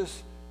in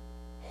this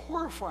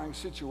horrifying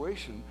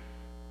situation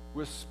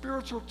with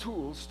spiritual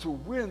tools to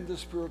win the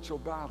spiritual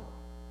battle.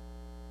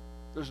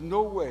 There's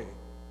no way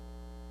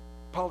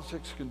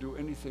politics can do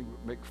anything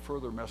but make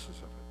further messes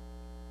of it.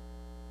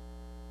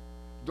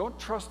 Don't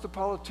trust the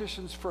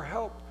politicians for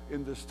help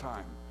in this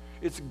time.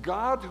 It's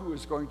God who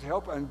is going to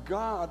help, and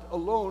God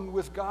alone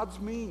with God's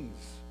means.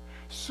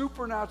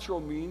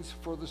 Supernatural means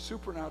for the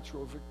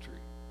supernatural victory.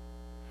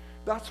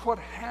 That's what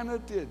Hannah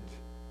did.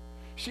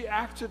 She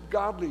acted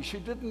godly. She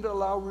didn't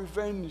allow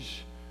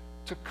revenge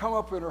to come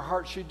up in her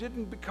heart. She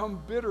didn't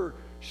become bitter.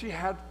 She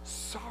had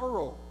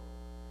sorrow,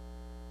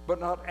 but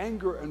not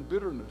anger and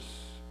bitterness.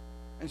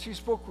 And she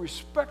spoke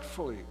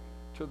respectfully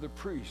to the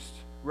priest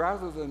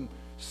rather than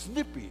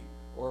snippy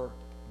or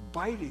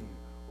biting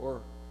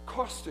or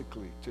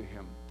caustically to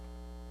him.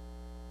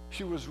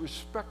 She was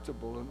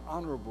respectable and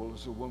honorable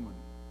as a woman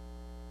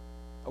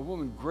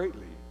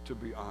greatly to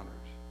be honored.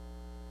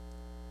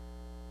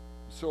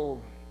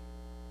 So,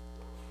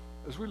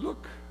 as we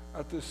look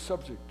at this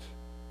subject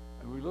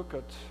and we look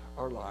at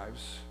our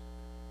lives,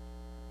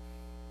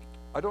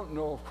 I don't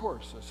know, of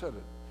course, I said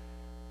it,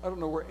 I don't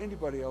know where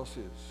anybody else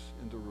is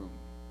in the room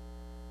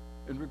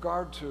in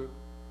regard to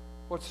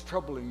what's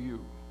troubling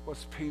you,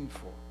 what's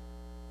painful,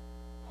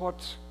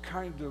 what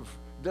kind of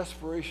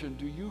desperation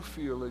do you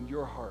feel in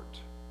your heart.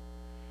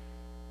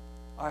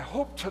 I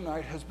hope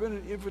tonight has been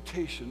an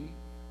invitation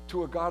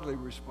to a godly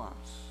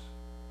response,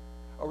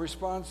 a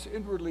response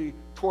inwardly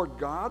toward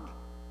God.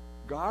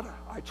 God,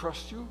 I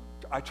trust you.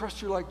 I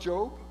trust you like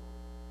Job.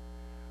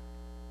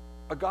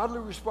 A godly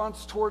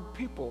response toward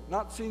people,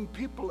 not seeing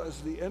people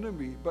as the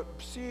enemy, but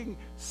seeing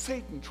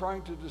Satan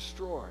trying to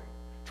destroy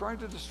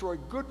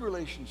good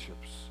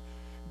relationships,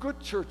 good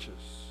churches,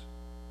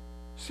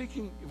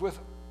 seeking with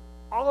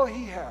all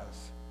he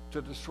has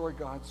to destroy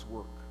God's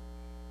work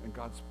and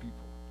God's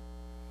people.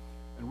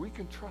 And we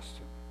can trust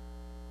him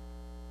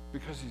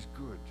because he's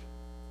good.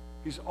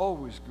 He's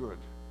always good.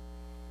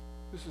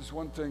 This is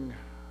one thing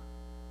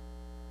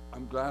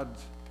I'm glad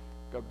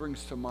God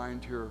brings to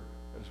mind here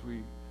as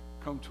we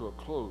come to a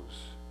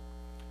close.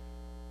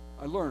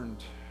 I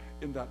learned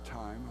in that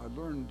time, I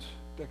learned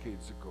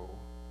decades ago,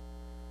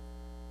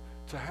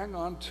 to hang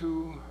on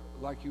to,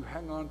 like you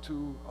hang on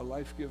to a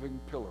life-giving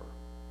pillar.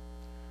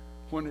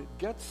 When it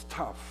gets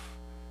tough,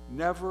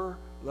 never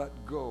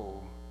let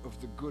go of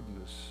the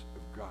goodness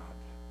of God.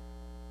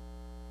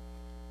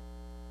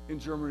 In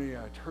Germany,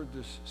 I'd heard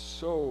this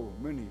so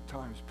many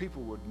times.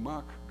 People would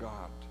mock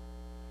God.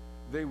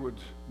 They would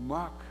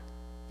mock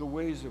the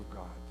ways of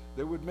God.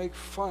 They would make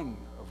fun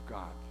of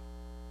God.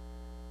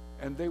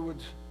 And they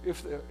would,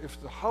 if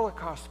the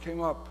Holocaust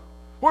came up,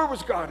 where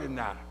was God in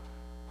that?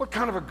 What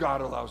kind of a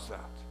God allows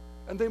that?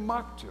 And they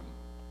mocked him.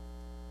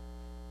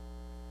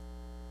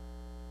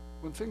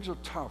 When things are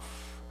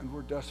tough and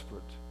we're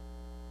desperate,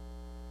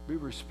 be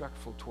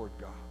respectful toward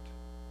God.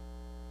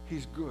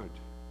 He's good.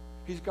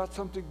 He's got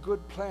something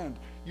good planned.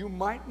 You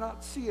might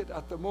not see it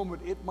at the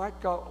moment. It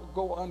might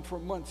go on for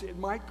months. It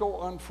might go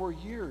on for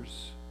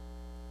years.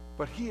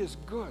 But he is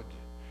good.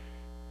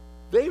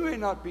 They may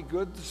not be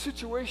good. The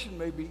situation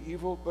may be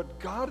evil, but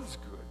God is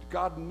good.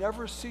 God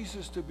never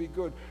ceases to be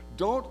good.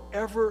 Don't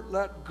ever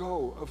let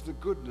go of the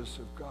goodness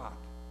of God.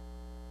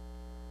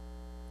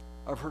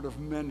 I've heard of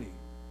many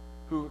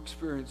who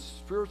experience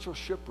spiritual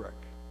shipwreck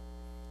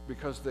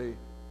because they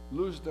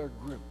lose their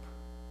grip,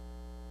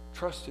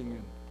 trusting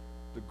in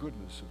the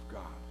goodness of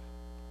God.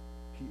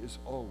 He is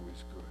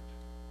always good,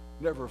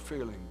 never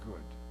failing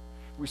good.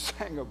 We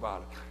sang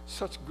about it.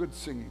 Such good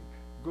singing,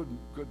 good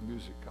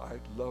music. I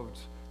loved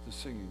the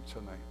singing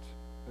tonight.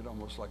 It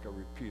almost like a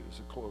repeat as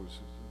a close.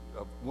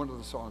 One of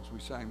the songs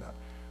we sang, that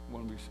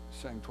when we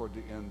sang toward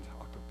the end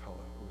a cappella.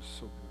 It was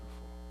so beautiful.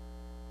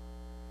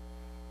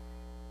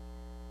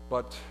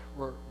 But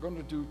we're going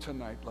to do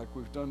tonight, like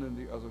we've done in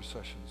the other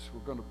sessions,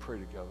 we're going to pray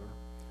together.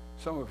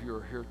 Some of you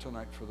are here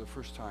tonight for the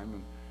first time,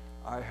 and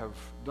I have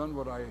done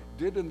what I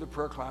did in the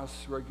prayer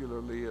class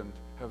regularly and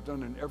have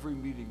done in every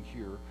meeting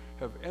here,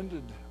 have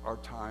ended our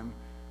time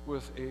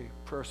with a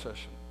prayer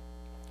session.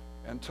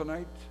 And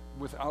tonight,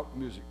 without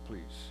music,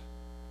 please.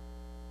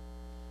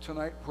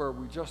 Tonight, where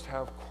we just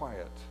have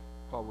quiet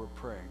while we're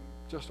praying,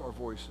 just our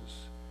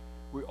voices.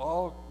 We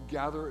all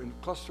gather and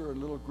cluster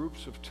in little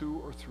groups of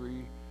 2 or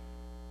 3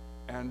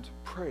 and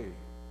pray,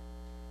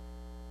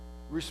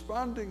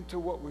 responding to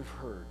what we've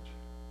heard.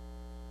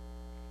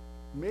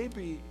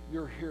 Maybe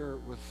you're here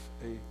with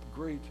a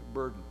great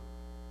burden.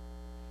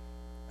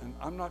 And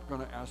I'm not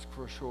going to ask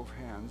for a show of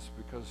hands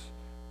because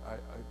I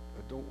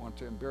don't want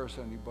to embarrass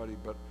anybody,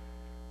 but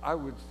I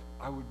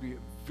would be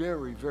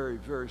very, very,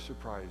 very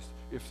surprised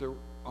if there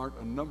aren't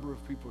a number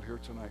of people here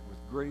tonight with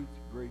great,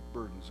 great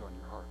burdens on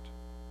your heart.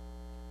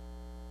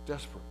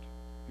 Desperate.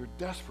 You're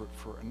desperate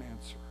for an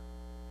answer.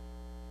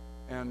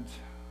 And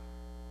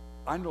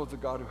I know the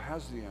God who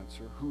has the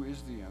answer, who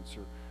is the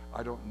answer.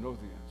 I don't know the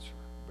answer,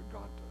 but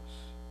God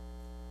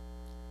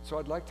does. So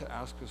I'd like to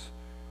ask us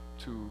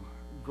to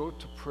go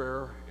to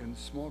prayer in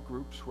small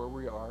groups where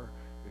we are.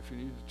 If you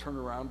need to turn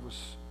around with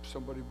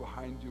somebody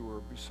behind you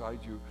or beside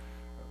you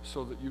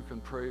so that you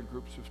can pray in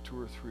groups of 2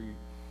 or 3,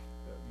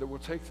 that will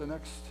take the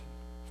next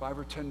 5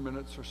 or 10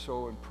 minutes or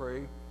so and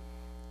pray.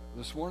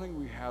 This morning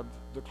we had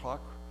the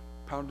clock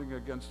pounding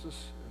against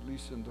us, at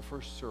least in the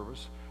first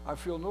service. I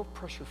feel no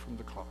pressure from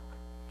the clock.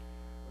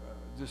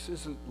 This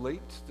isn't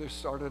late. This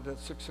started at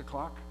 6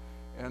 o'clock,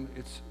 and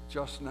it's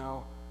just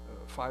now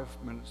 3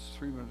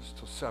 minutes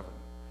till 7.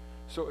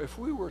 So if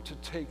we were to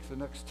take the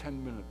next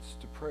 10 minutes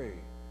to pray,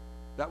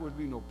 that would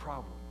be no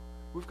problem.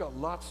 We've got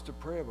lots to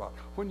pray about.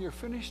 When you're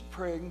finished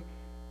praying,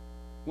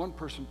 one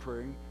person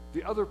praying,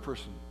 the other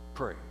person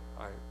pray.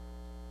 I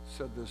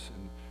said this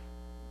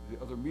in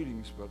the other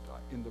meetings, but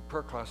in the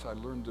prayer class I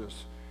learned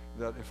this,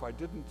 that if I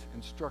didn't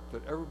instruct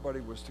that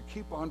everybody was to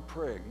keep on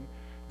praying,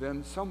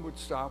 then some would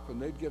stop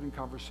and they'd get in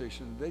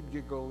conversation, and they'd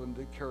giggle and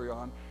they'd carry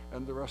on,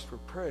 and the rest were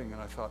praying.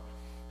 And I thought,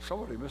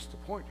 somebody missed the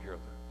point here,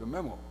 the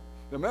memo.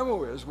 The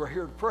memo is we're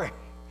here to pray.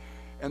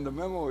 And the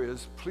memo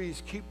is,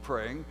 please keep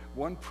praying.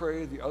 One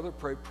pray, the other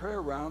pray. Pray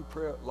around,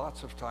 pray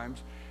lots of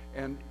times.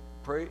 And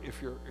pray,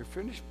 if you're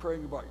finished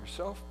praying about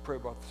yourself, pray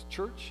about the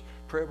church,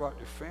 pray about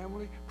your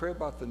family, pray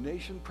about the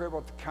nation, pray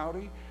about the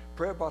county,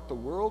 pray about the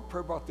world,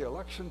 pray about the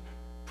election,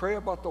 pray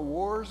about the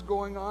wars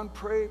going on,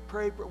 pray.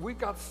 We've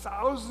got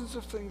thousands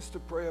of things to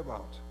pray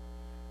about.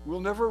 We'll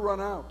never run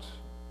out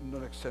in the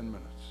next 10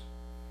 minutes.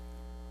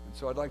 And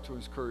so I'd like to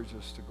encourage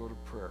us to go to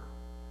prayer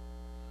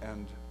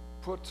and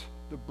put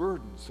the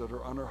burdens that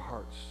are on our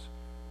hearts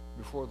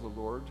before the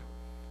Lord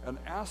and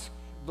ask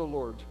the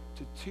Lord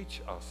to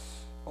teach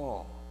us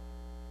all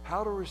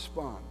how to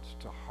respond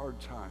to hard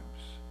times,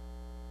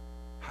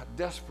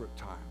 desperate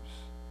times,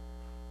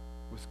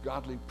 with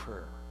godly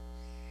prayer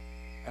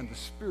and the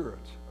spirit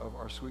of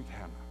our sweet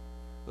Hannah.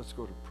 Let's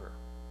go to prayer.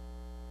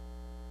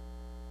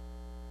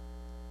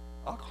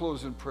 I'll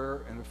close in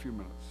prayer in a few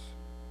minutes.